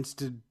audience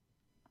to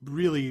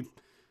really,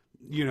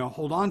 you know,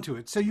 hold on to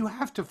it. So you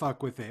have to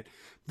fuck with it.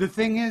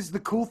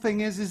 The cool thing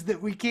is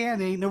that we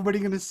can. Ain't nobody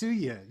going to sue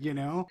you, you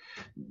know?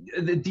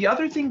 The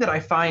other thing that I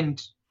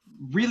find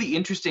really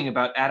interesting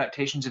about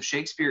adaptations of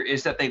Shakespeare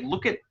is that they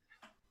look at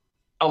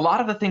a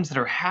lot of the things that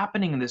are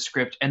happening in the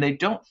script, and they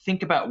don't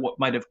think about what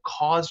might have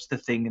caused the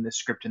thing in the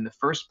script in the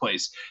first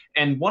place.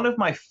 And one of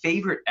my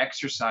favorite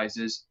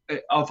exercises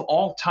of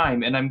all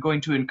time, and I'm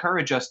going to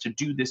encourage us to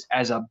do this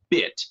as a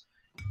bit,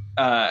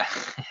 and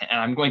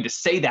I'm going to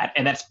say that,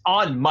 and that's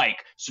on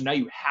mic, so now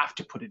you have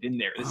to put it in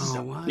there. This is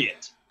a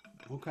bit.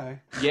 Okay.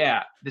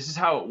 Yeah, this is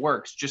how it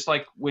works. Just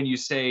like when you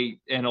say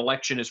an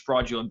election is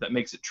fraudulent, that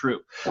makes it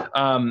true.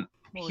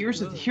 Here's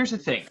the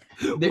thing.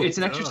 It's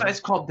an exercise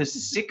called the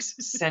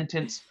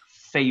 6-sentence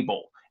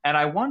fable. And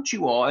I want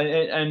you all,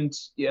 and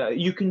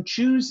you can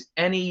choose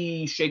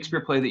any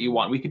Shakespeare play that you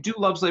want. We could do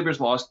Love's Labour's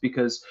Lost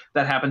because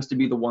that happens to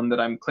be the one that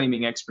I'm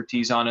claiming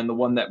expertise on and the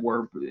one that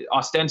we're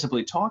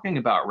ostensibly talking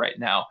about right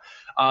now.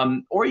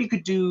 Or you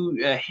could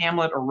do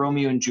Hamlet or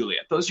Romeo and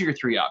Juliet. Those are your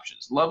three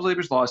options. Love's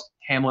Labour's Lost,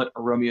 Hamlet,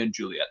 or Romeo and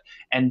Juliet.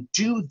 And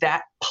do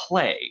that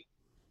play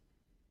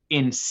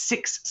in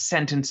 6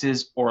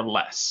 sentences or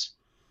less.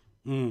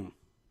 Mm.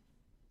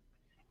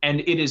 And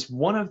it is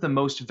one of the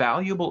most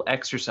valuable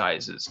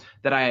exercises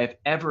that I have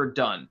ever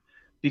done,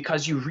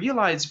 because you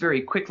realize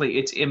very quickly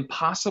it's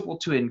impossible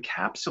to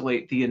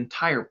encapsulate the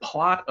entire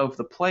plot of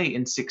the play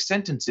in 6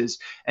 sentences.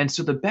 And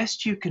so the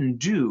best you can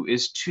do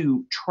is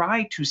to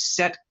try to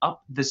set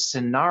up the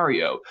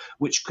scenario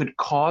which could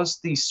cause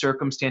these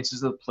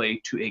circumstances of the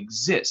play to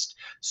exist.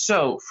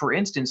 So, for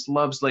instance,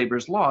 Love's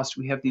Labour's Lost,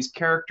 we have these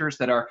characters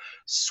that are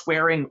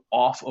swearing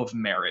off of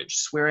marriage,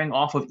 swearing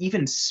off of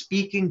even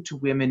speaking to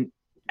women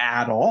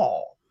at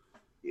all.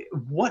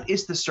 What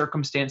is the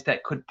circumstance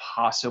that could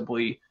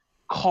possibly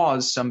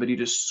cause somebody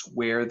to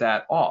swear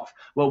that off?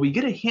 Well, we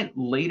get a hint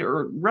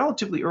later,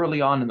 relatively early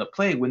on in the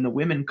play, when the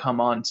women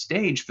come on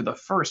stage for the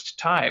first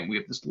time. We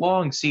have this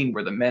long scene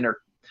where the men are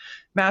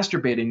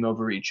masturbating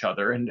over each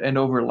other and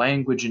over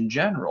language in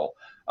general,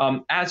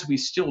 as we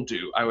still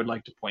do, I would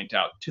like to point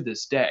out, to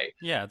this day.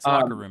 Yeah, it's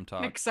locker room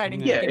talk.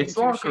 Exciting. Yeah, it's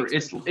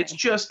it's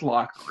just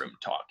locker room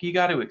talk. You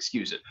got to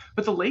excuse it.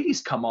 But the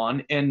ladies come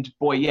on, and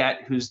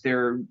Boyette, who's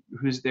their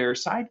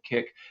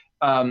sidekick,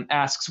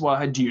 asks,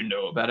 well, do you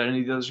know about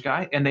any of those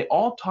guys? And they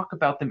all talk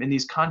about them in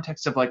these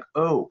contexts of like,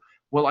 oh,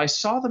 well, I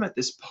saw them at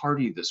this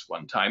party this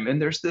one time.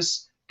 And there's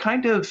this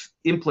kind of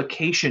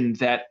implication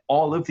that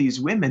all of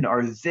these women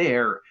are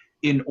there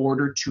in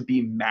order to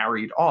be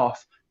married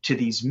off to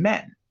these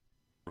men.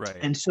 Right.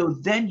 And so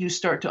then you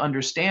start to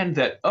understand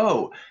that,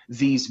 oh,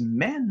 these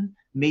men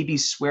may be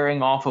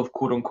swearing off of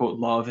quote unquote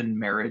love and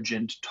marriage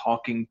and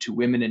talking to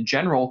women in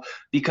general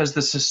because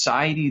the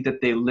society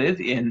that they live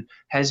in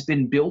has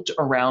been built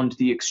around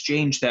the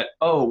exchange that,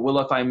 oh, well,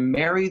 if I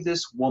marry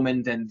this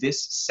woman, then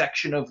this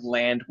section of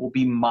land will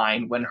be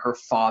mine when her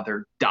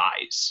father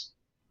dies.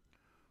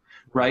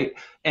 Right.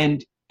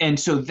 And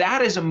so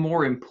that is a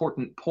more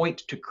important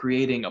point to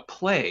creating a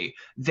play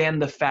than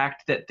the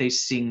fact that they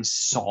sing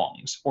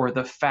songs, or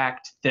the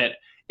fact that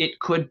it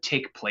could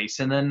take place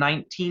in the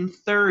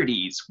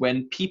 1930s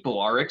when people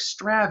are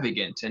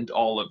extravagant and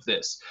all of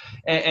this.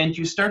 And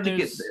you start to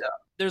get...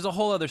 There's a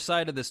whole other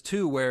side of this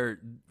too, where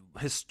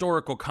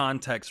historical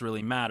context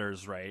really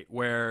matters, right?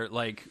 Where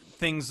like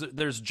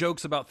there's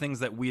jokes about things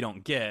that we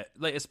don't get,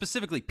 like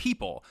specifically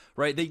people,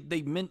 right?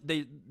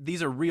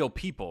 These are real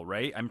people,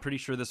 right? I'm pretty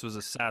sure this was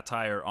a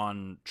satire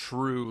on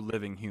true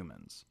living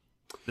humans.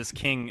 This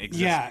king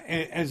exists. Yeah,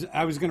 as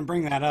I was going to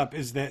bring that up,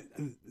 is that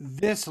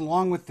this,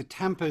 along with The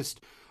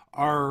Tempest,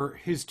 are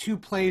his two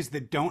plays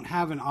that don't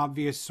have an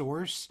obvious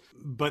source,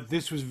 but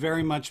this was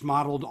very much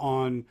modeled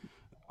on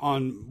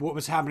what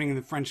was happening in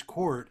the French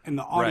court, and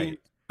the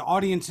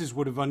audiences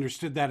would have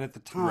understood that at the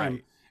time,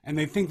 Right. and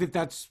they think that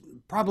that's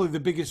probably the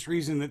biggest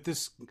reason that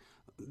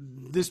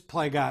this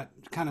play got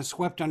kind of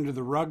swept under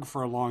the rug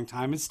for a long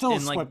time. It's still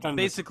And swept like under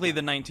basically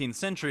the 19th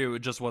century, it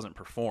just wasn't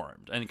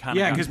performed, and kind of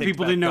yeah, because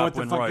people didn't know what the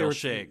when fuck Royal they were.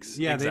 Shakes.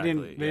 Yeah,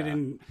 Exactly, they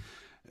didn't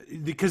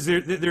because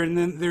and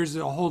then there's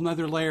a whole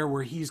nother layer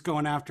where he's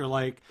going after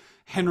like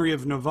Henry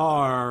of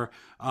Navarre,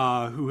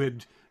 who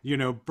had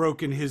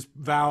broken his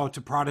vow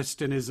to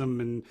Protestantism,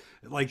 and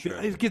like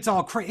it gets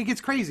it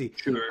gets crazy.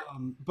 Sure.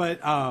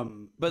 But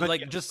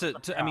like just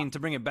to I mean to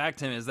bring it back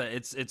to him is that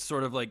it's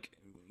sort of like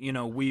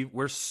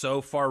we're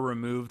so far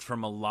removed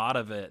from a lot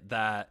of it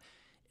that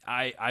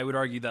I would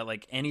argue that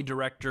like any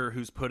director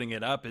who's putting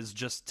it up is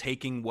just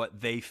taking what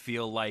they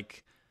feel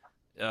like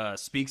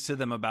speaks to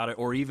them about it,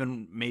 or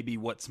even maybe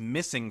what's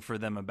missing for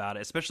them about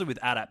it, especially with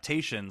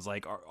adaptations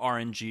like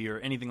RNG or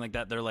anything like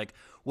that. They're like,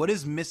 what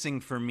is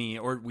missing for me?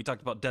 Or we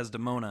talked about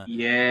Desdemona.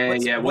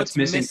 What's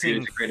missing for you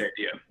is a great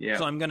idea. Yeah.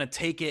 So I'm going to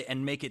take it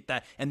and make it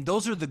that. And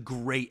those are the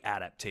great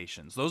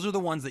adaptations. Those are the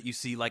ones that you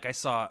see. Like I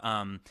saw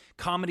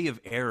Comedy of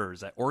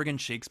Errors at Oregon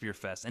Shakespeare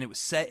Fest, and it was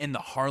set in the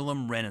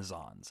Harlem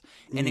Renaissance.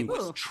 And it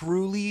was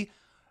truly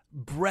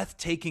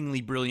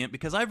breathtakingly brilliant,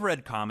 because I've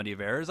read Comedy of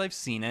Errors, I've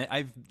seen it,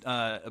 I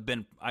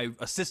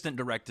assistant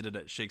directed it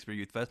at Shakespeare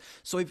Youth Fest,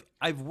 so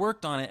I've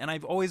worked on it, and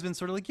I've always been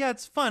sort of like, yeah,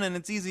 it's fun and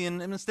it's easy and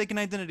Mistaken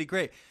Identity,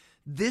 great.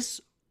 This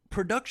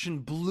production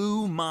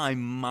blew my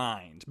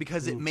mind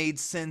because it made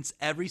sense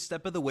every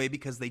step of the way,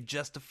 because they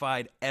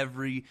justified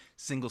every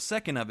single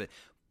second of it.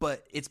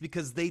 But it's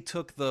because they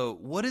took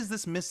what is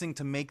this missing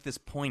to make this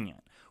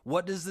poignant?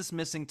 What is this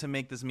missing to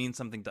make this mean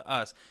something to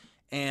us?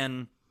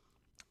 And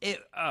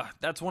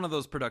that's one of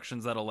those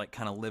productions that'll like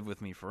kind of live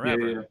with me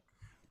forever. Yeah.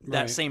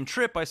 That same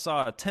trip, I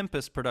saw a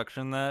Tempest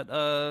production that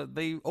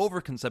they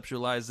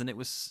over-conceptualized, and it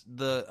was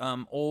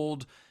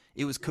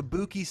it was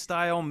kabuki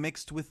style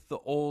mixed with the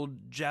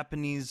old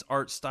Japanese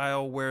art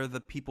style where the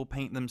people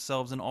paint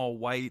themselves in all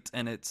white,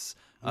 and it's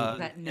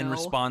in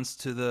response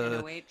to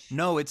the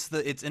NOH?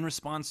 it's in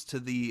response to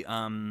the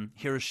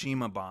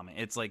Hiroshima bombing.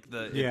 It's like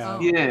the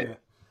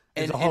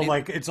It's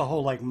a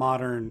whole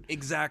modern.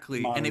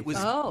 Exactly. modern And it was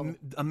Oh.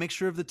 a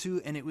mixture of the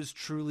two, and it was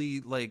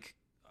truly like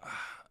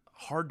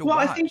hard to Well,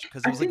 I watch, think-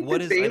 because it was I like, think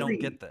what that is I don't Bailey-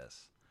 get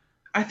this.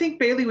 I think,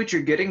 Bailey, what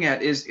you're getting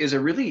at is a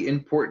really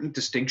important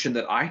distinction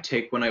that I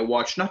take when I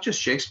watch not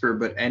just Shakespeare,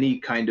 but any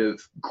kind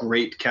of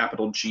great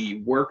capital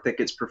G work that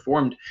gets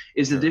performed,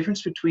 is the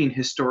difference between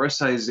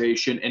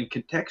historicization and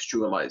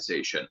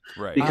contextualization.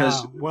 Right.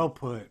 Because well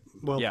put.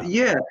 Yeah.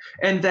 yeah,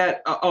 and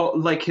that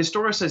like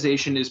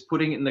historicization is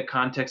putting it in the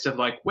context of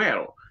like,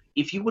 well,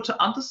 if you were to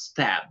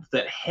understand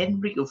that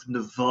Henry of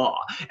Navarre,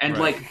 and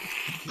Right. like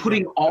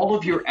putting all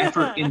of your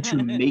effort into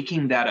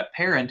making that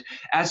apparent,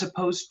 as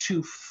opposed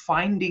to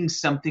finding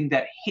something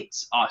that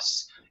hits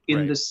us in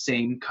Right. the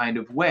same kind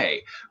of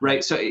way,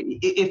 right? So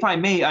if I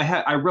may,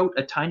 I wrote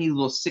a tiny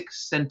little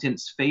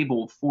 6-sentence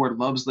fable for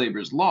Love's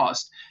Labor's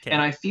Lost, Okay.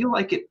 and I feel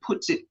like it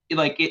puts it,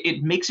 like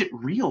it makes it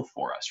real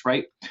for us,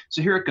 right?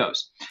 So here it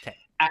goes. Okay.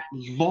 At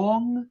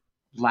long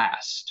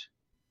last,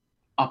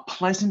 a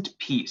pleasant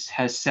peace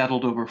has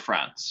settled over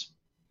France.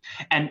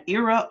 An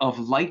era of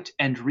light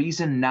and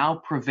reason now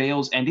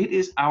prevails, and it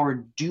is our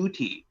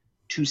duty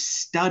to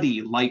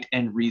study light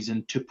and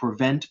reason to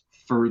prevent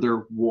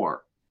further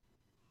war.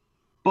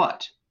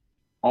 But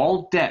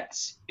all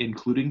debts,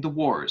 including the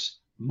wars,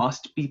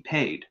 must be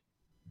paid.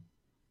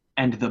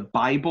 And the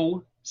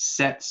Bible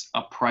sets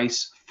a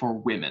price for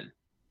women.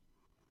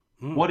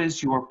 What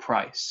is your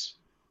price?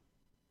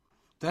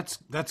 That's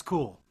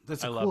cool.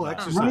 That's a I love cool that.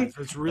 exercise. Right.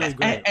 That's really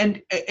great.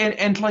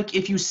 And like,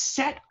 if you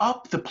set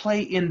up the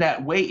play in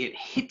that way, it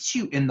hits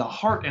you in the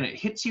heart and it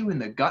hits you in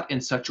the gut in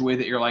such a way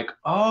that you're like,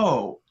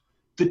 oh,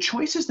 the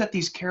choices that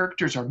these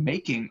characters are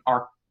making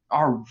are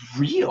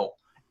real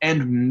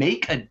and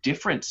make a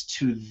difference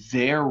to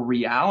their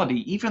reality,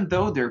 even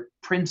though they're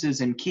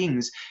princes and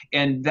kings.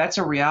 And that's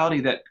a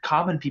reality that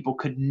common people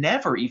could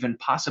never even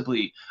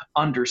possibly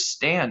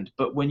understand.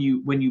 But when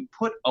you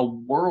put a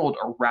world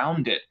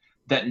around it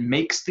that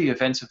makes the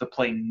events of the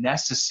play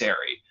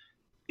necessary,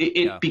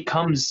 it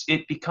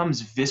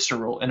becomes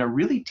visceral in a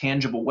really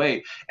tangible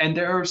way. And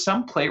there are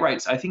some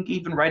playwrights, I think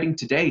even writing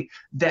today,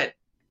 that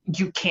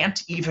you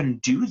can't even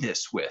do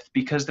this with,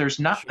 because there's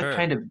not the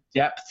kind of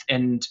depth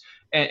and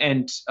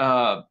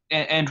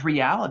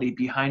reality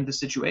behind the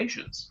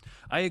situations.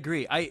 I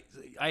agree.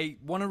 I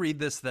want to read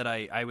this, that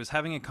I was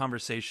having a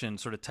conversation,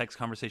 sort of text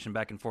conversation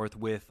back and forth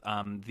with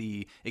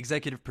the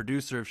executive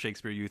producer of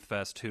Shakespeare Youth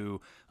Fest,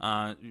 who,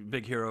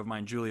 big hero of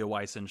mine, Julia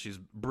Wyson. She's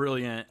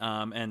brilliant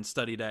and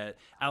studied at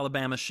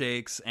Alabama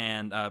Shakes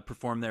and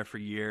performed there for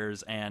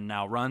years, and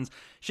now runs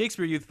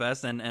Shakespeare Youth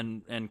Fest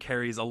and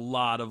carries a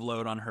lot of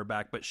load on her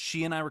back. But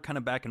she and I were kind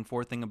of back and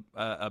forthing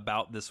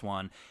about this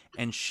one,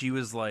 and she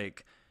was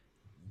like,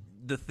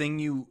 the thing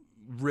you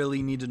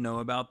really need to know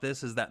about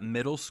this is that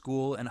middle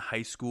school and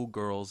high school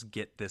girls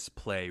get this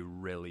play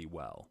really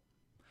well.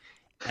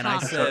 And I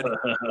said,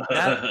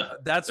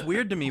 that's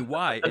weird to me.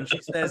 Why? And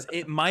she says,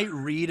 it might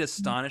read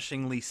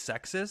astonishingly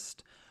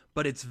sexist,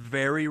 but it's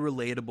very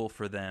relatable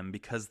for them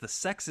because the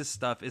sexist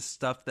stuff is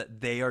stuff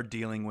that they are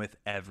dealing with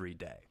every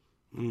day.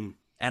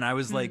 And I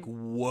was like,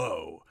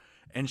 whoa.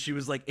 And she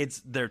was like, it's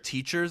their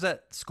teachers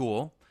at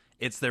school,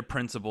 it's their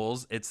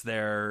principals, it's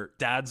their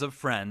dads of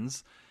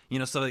friends. You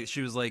know, so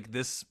she was like,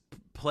 this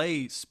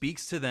play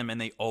speaks to them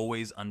and they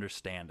always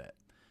understand it.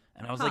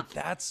 And I was like,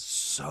 that's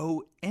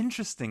so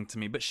interesting to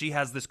me. But she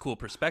has this cool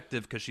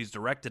perspective because she's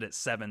directed it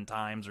 7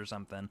 times or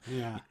something,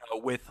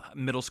 with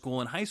middle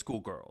school and high school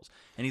girls.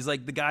 And he's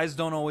like, the guys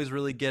don't always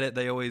really get it.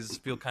 They always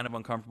feel kind of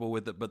uncomfortable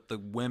with it. But the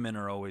women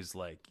are always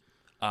like,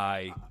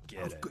 I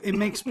get it. It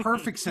makes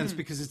perfect sense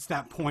because it's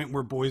that point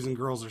where boys and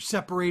girls are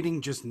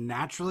separating, just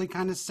naturally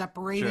kind of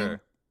separating.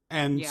 Sure.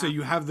 And so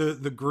you have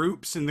the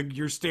groups and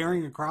you're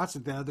staring across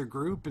at the other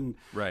group and,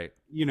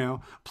 you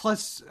know,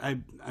 plus, I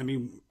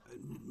mean,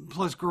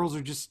 plus girls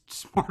are just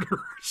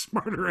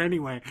smarter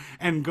anyway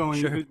and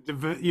going,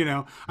 you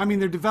know, I mean,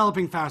 they're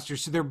developing faster.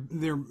 So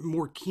they're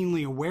more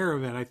keenly aware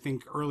of it, I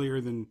think, earlier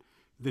than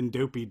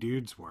dopey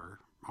dudes are.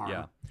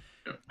 Yeah.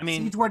 I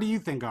mean, Siege, what do you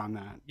think on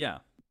that? Yeah.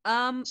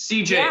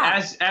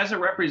 CJ, as a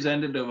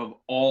representative of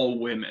all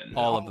women,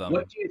 all of them,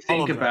 what do you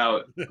think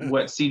about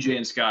what CJ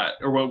and Scott,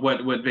 or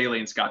what Bailey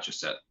and Scott just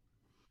said?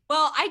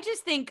 Well, I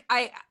just think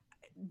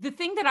the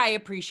thing that I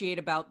appreciate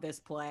about this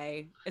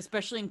play,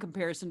 especially in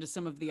comparison to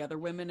some of the other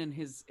women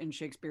in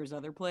Shakespeare's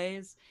other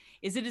plays,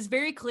 is it is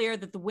very clear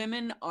that the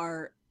women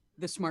are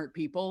the smart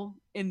people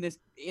in this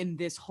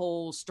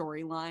whole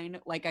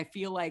storyline. Like, I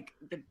feel like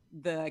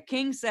the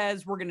king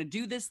says, we're going to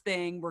do this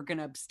thing, we're going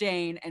to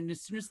abstain. And as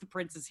soon as the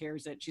princess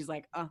hears it, she's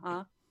like,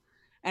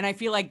 and I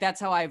feel like that's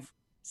how I've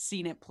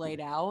seen it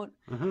played out.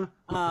 In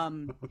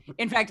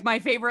fact, my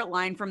favorite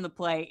line from the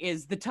play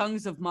is, the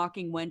tongues of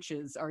mocking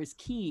wenches are as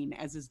keen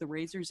as is the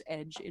razor's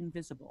edge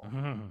invisible.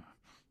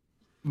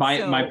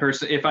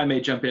 If I may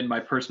jump in, my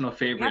personal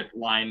favorite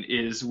line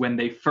is when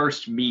they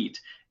first meet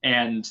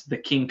and the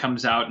king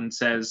comes out and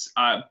says,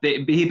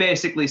 he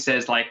basically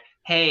says, like,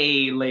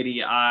 hey,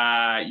 lady,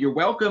 you're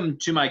welcome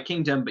to my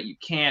kingdom, but you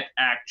can't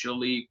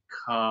actually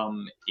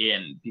come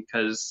in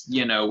because,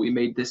 you know, we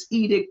made this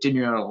edict and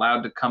you're not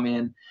allowed to come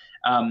in.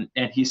 And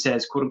he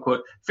says, quote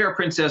unquote, fair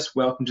princess,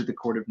 welcome to the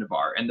court of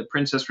Navarre. And the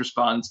princess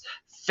responds,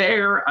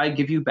 fair, I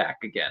give you back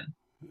again.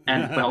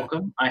 And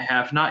welcome, I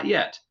have not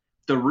yet.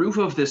 The roof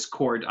of this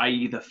court,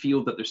 i.e. the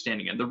field that they're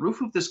standing in, the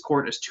roof of this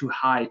court is too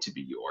high to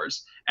be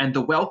yours, and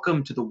the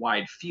welcome to the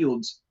wide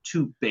fields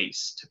too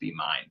base to be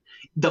mine.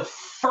 The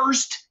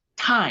first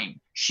time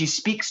she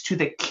speaks to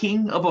the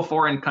king of a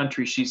foreign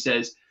country, she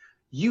says,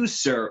 you,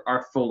 sir,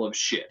 are full of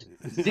shit.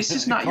 This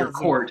is not your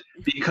court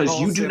because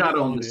you do not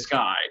own the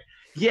sky.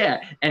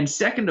 Yeah, and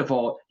second of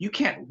all, you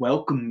can't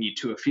welcome me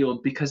to a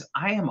field because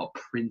I am a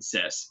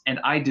princess and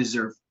I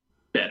deserve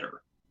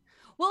better.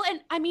 Well,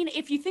 and I mean,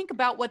 if you think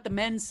about what the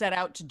men set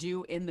out to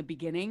do in the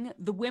beginning,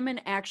 the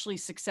women actually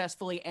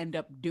successfully end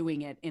up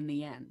doing it in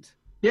the end.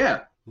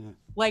 Yeah.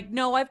 Like,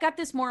 no, I've got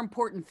this more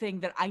important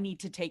thing that I need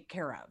to take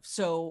care of.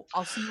 So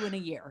I'll see you in a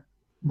year.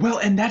 Well,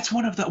 and that's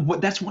one of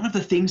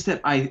the things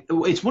that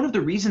it's one of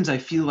the reasons I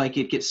feel like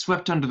it gets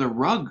swept under the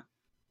rug,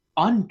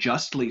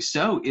 unjustly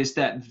so, is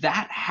that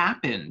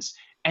happens.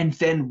 And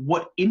then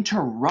what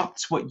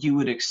interrupts what you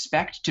would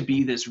expect to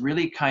be this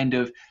really kind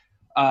of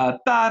kind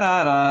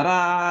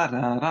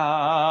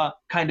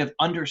of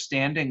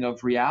understanding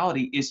of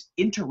reality is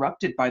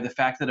interrupted by the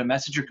fact that a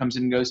messenger comes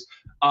in and goes,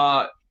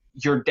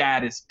 your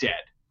dad is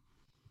dead.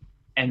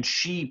 And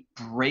she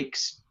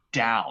breaks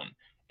down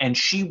and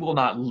she will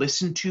not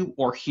listen to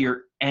or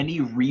hear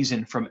any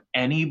reason from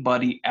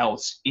anybody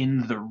else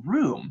in the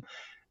room.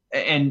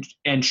 And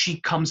she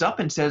comes up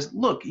and says,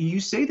 look, you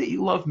say that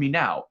you love me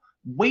now.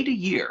 Wait a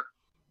year.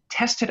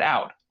 Test it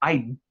out.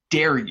 I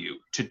dare you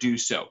to do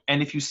so.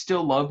 And if you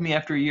still love me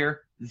after a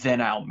year,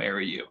 then I'll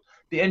marry you.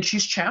 And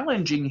she's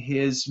challenging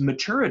his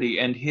maturity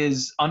and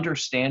his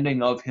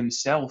understanding of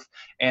himself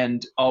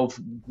and of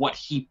what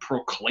he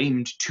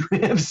proclaimed to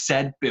have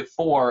said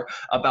before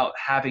about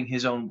having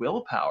his own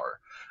willpower.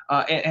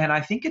 And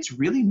I think it's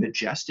really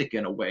majestic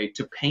in a way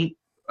to paint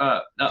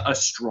a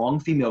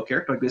strong female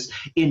character like this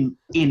in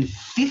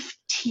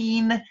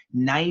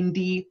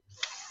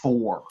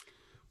 1594.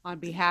 On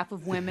behalf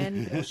of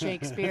women, Bill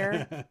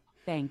Shakespeare.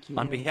 Thank you.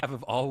 On behalf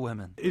of all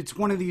women. It's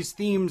one of these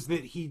themes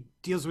that he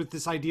deals with,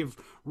 this idea of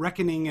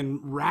reckoning and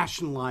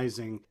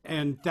rationalizing.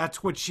 And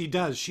that's what she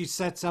does. She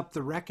sets up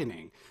the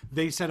reckoning.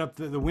 They set up,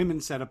 the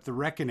women set up the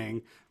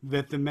reckoning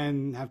that the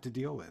men have to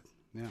deal with.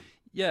 Yeah.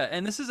 Yeah,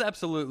 and this is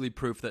absolutely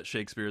proof that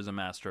Shakespeare is a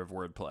master of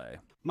wordplay.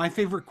 My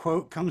favorite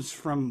quote comes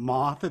from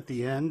Moth at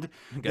the end.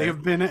 Okay.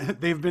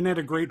 They've been at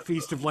a great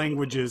feast of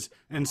languages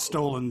and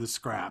stolen the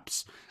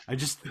scraps. I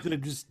just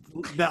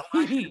that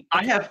line.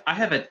 I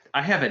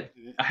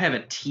have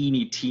a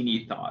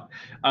teeny thought.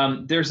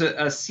 There's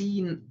a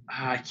scene.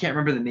 I can't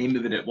remember the name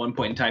of it at one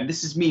point in time.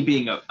 This is me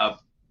being a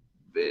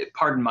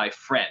pardon my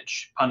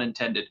French, pun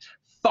intended,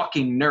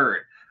 fucking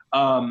nerd.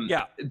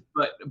 Yeah.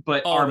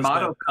 But All our of us,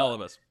 motto, man. All of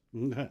us.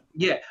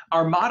 yeah,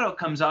 our motto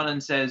comes on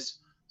and says,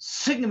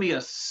 "Sing me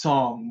a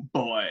song,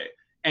 boy."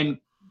 And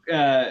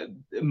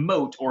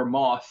Moat or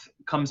Moth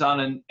comes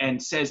on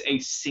and says a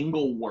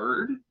single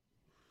word.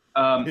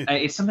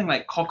 It's something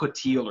like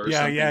cockatiel or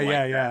something like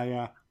that.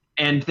 Yeah.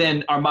 And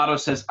then Armato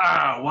says,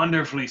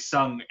 wonderfully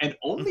sung. And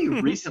only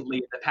recently,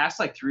 in the past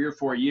like 3 or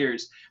 4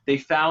 years, they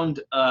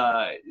found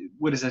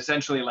what is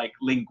essentially like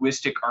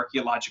linguistic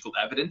archaeological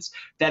evidence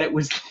that it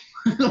was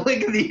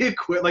like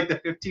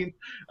the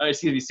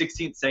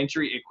 16th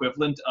century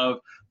equivalent of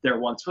 "there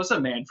once was a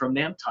man from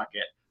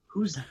Nantucket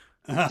whose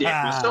dick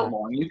was so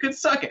long you could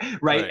suck it,"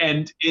 right?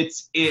 And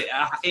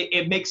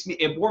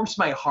it warms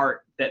my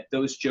heart that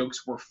those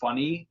jokes were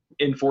funny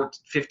in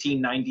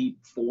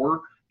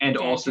 1594 and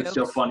Dad also jokes.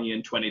 still funny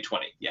in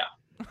 2020. Yeah.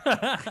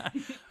 I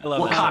love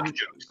Well, that. cock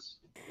jokes.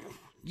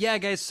 Yeah,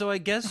 guys, so I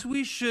guess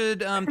we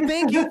should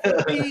thank you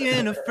for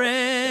being a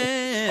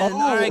friend.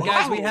 All right,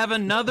 guys, we have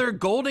another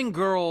Golden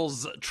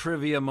Girls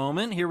trivia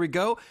moment. Here we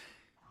go.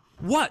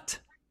 What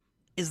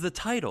is the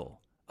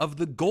title of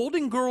the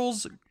Golden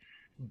Girls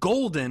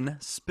Golden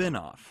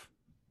spinoff?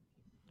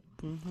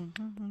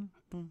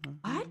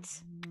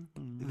 What?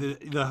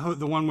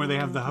 The one where they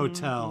have the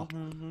hotel.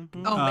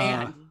 Oh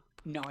man,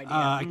 no idea.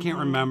 I can't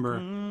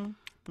remember.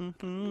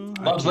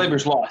 Love's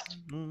Labor's Lost.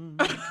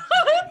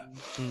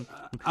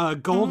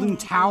 Golden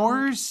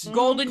Towers.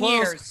 Golden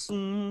years.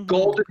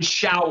 Golden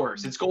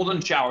Showers. It's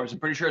Golden Showers. I'm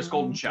pretty sure it's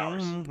Golden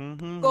Showers.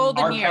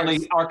 Golden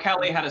years. R.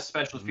 Kelly had a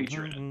special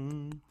feature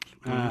in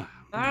it.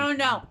 I don't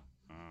know.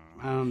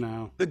 I don't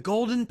know. The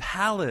Golden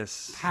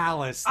Palace.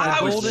 Palace. The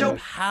I was Golden so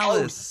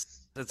Palace.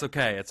 It's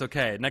okay. It's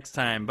okay. Next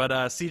time. But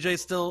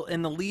CJ's still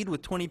in the lead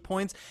with 20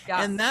 points.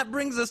 Yeah. And that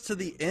brings us to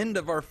the end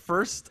of our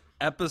first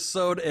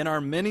episode in our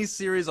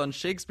mini-series on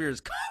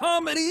Shakespeare's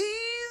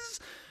comedies.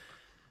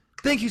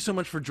 Thank you so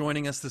much for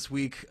joining us this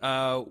week.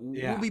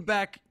 We'll be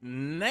back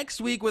next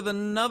week with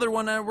another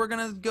one. We're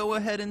going to go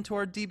ahead into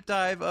our deep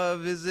dive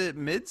of, is it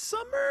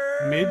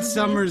Midsummer?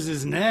 Midsummer's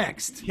is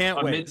next. Can't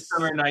A wait.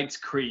 Midsummer Night's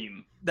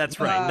Cream.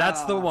 That's right.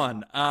 That's the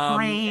one.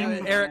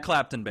 Eric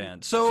Clapton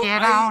Band. So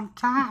Get on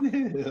top.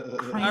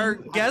 our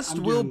guest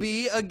will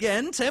be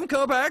again Tim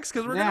Kopacz,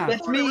 because we're going to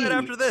That's record it me. right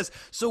after this.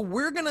 So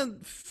we're going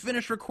to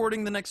finish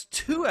recording the next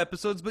 2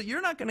 episodes, but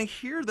you're not going to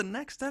hear the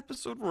next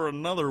episode for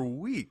another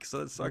week. So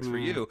that sucks for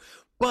you.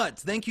 But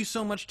thank you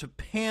so much to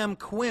Pam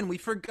Quinn. We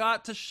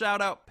forgot to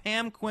shout out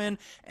Pam Quinn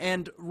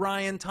and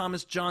Ryan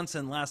Thomas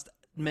Johnson last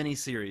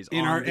mini-series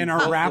In on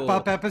our the wrap vocal-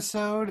 up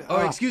episode.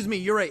 Oh, excuse me.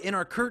 You're right. In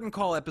our curtain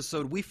call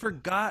episode, we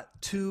forgot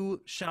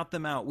to shout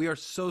them out. We are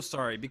so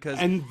sorry because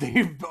And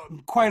they've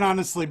quite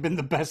honestly been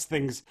the best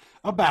things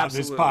about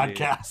this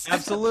podcast.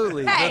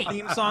 Absolutely. Hey! The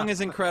theme song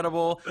is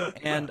incredible.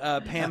 And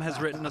Pam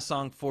has written a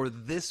song for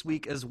this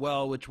week as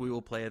well, which we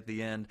will play at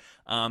the end.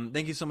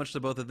 Thank you so much to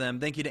both of them.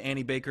 Thank you to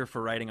Annie Baker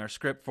for writing our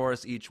script for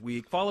us each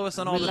week. Follow us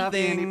on all the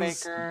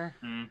things.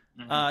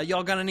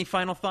 Y'all got any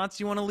final thoughts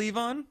you want to leave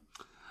on?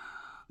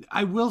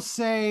 I will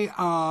say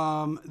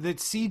that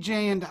CJ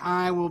and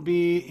I will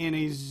be in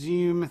a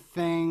Zoom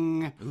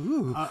thing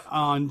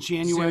on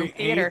January Zoom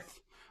theater. 8th.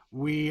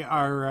 We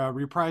are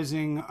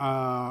reprising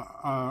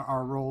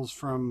our roles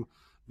from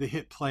the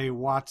hit play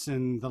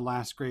Watson, The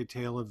Last Great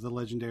Tale of the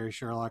Legendary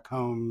Sherlock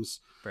Holmes.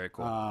 Very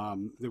cool.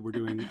 That we're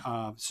doing.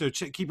 So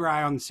keep your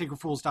eye on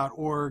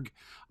sacredfools.org.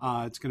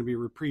 It's going to be a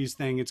reprise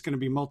thing. It's going to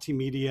be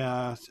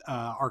multimedia,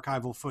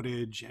 archival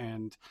footage,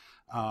 and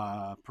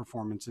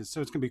performances.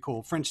 So it's going to be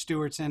cool. French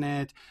Stewart's in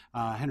it.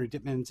 Henry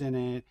Dittman's in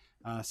it.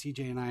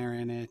 CJ and I are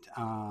in it.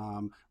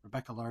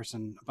 Rebecca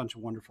Larson, a bunch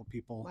of wonderful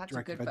people. Lots of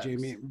directed good by folks.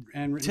 Jamie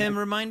and Tim,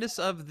 remind us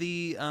of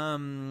the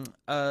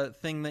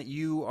thing that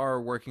you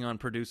are working on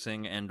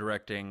producing and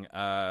directing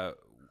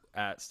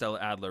at Stella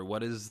Adler.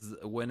 What are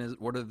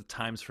the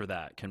times for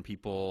that? Can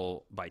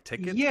people buy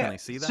tickets? Yeah. Can they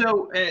see that?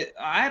 So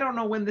I don't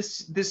know when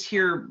this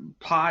here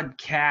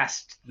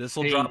podcast. This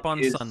will thing drop on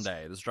is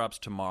Sunday. This drops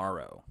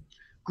tomorrow.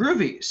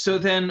 Groovy. So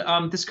then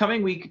this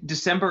coming week,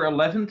 December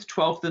 11th,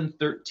 12th, and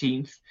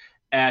 13th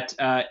at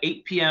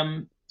 8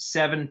 p.m.,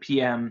 7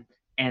 p.m.,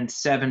 and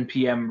 7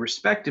 p.m.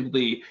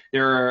 respectively,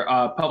 there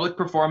are public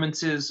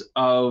performances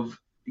of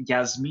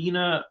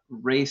Yasmina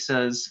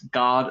Reza's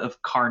God of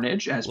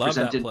Carnage, as Love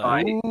that presented play.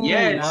 by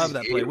Love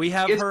that play. We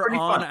have it's her pretty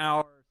on fun.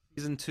 our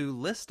season 2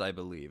 list, I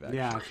believe. Actually.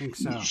 Yeah, I think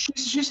so.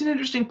 She's an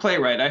interesting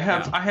playwright. I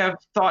have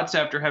thoughts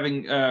after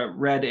having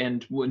read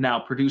and now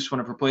produced one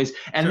of her plays.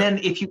 And then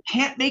if you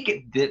can't make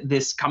it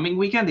this coming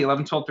weekend, the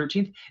 11th, 12th,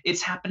 13th,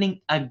 it's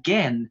happening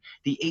again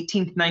the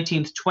 18th,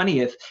 19th,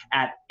 20th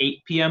at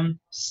 8 p.m.,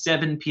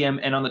 7 p.m.,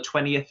 and on the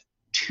 20th,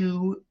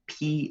 2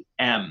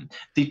 p.m.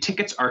 The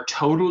tickets are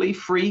totally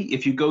free.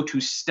 If you go to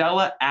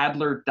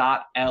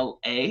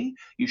stellaadler.la,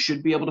 you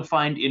should be able to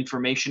find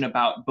information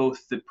about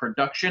both the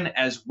production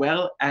as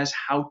well as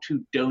how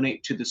to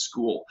donate to the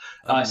school.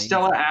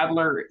 Stella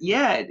Adler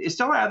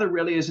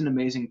really is an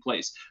amazing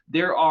place.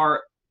 There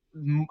are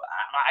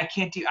I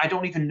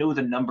don't even know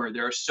the number.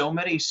 There are so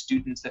many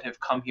students that have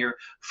come here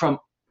from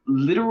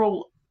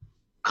literal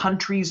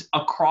countries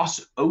across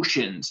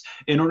oceans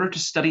in order to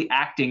study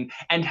acting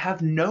and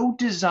have no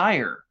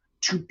desire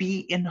to be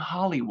in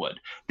Hollywood.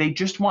 They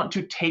just want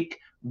to take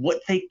what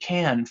they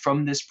can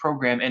from this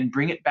program and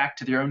bring it back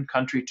to their own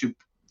country to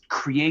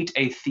create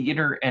a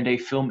theater and a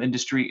film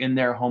industry in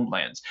their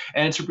homelands.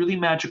 And it's a really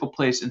magical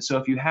place. And so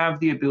if you have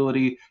the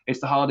ability,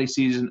 it's the holiday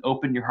season,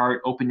 open your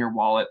heart, open your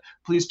wallet,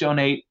 please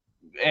donate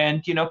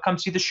and, come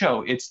see the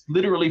show. It's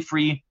literally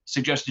free.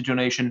 Suggested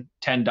donation,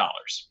 $10.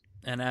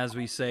 And as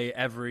we say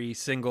every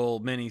single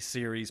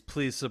mini-series,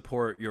 please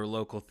support your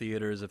local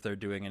theaters if they're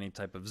doing any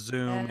type of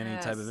Zoom,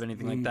 any type of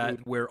anything like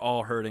that. We're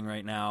all hurting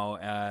right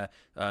now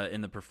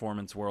in the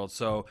performance world.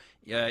 So,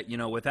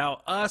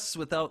 without us,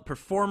 without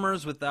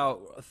performers,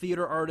 without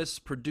theater artists,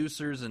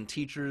 producers, and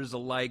teachers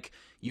alike,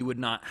 you would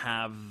not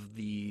have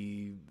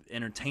the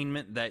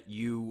entertainment that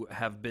you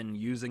have been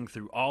using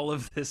through all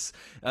of this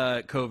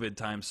COVID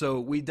time. So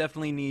we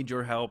definitely need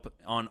your help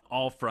on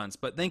all fronts.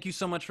 But thank you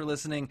so much for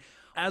listening.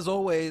 As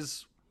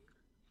always,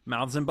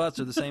 mouths and butts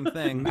are the same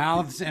thing.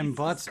 Mouths and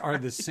butts are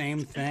the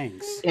same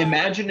things.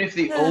 Imagine if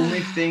the only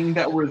thing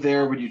that were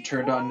there when you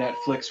turned on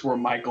Netflix were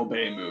Michael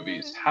Bay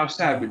movies. How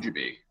sad would you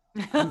be?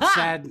 I'm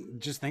sad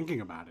just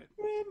thinking about it.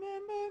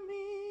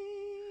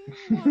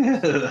 Remember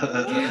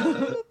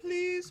me.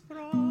 Please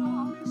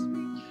promise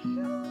me.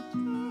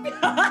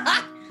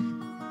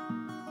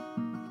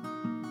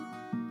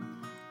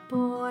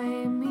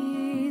 Boy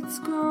meets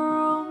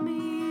girl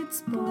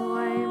meets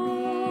boy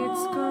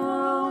meets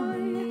girl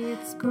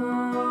meets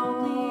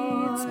girl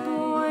meets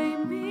boy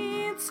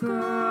meets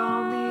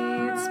girl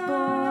meets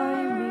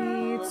boy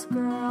meets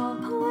girl.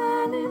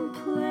 Plan in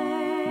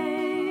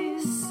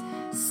place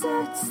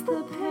sets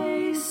the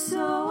pace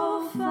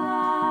so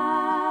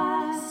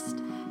fast.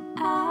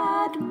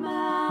 Add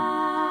masks.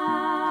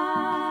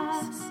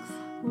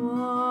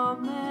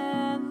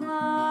 Woman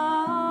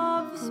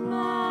loves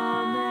man.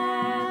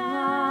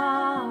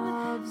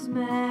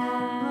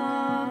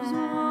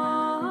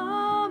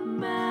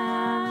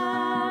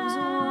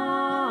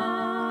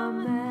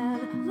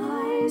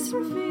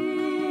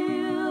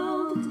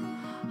 Revealed,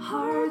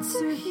 hearts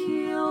are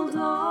healed,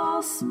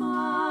 all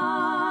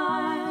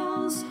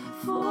smiles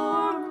for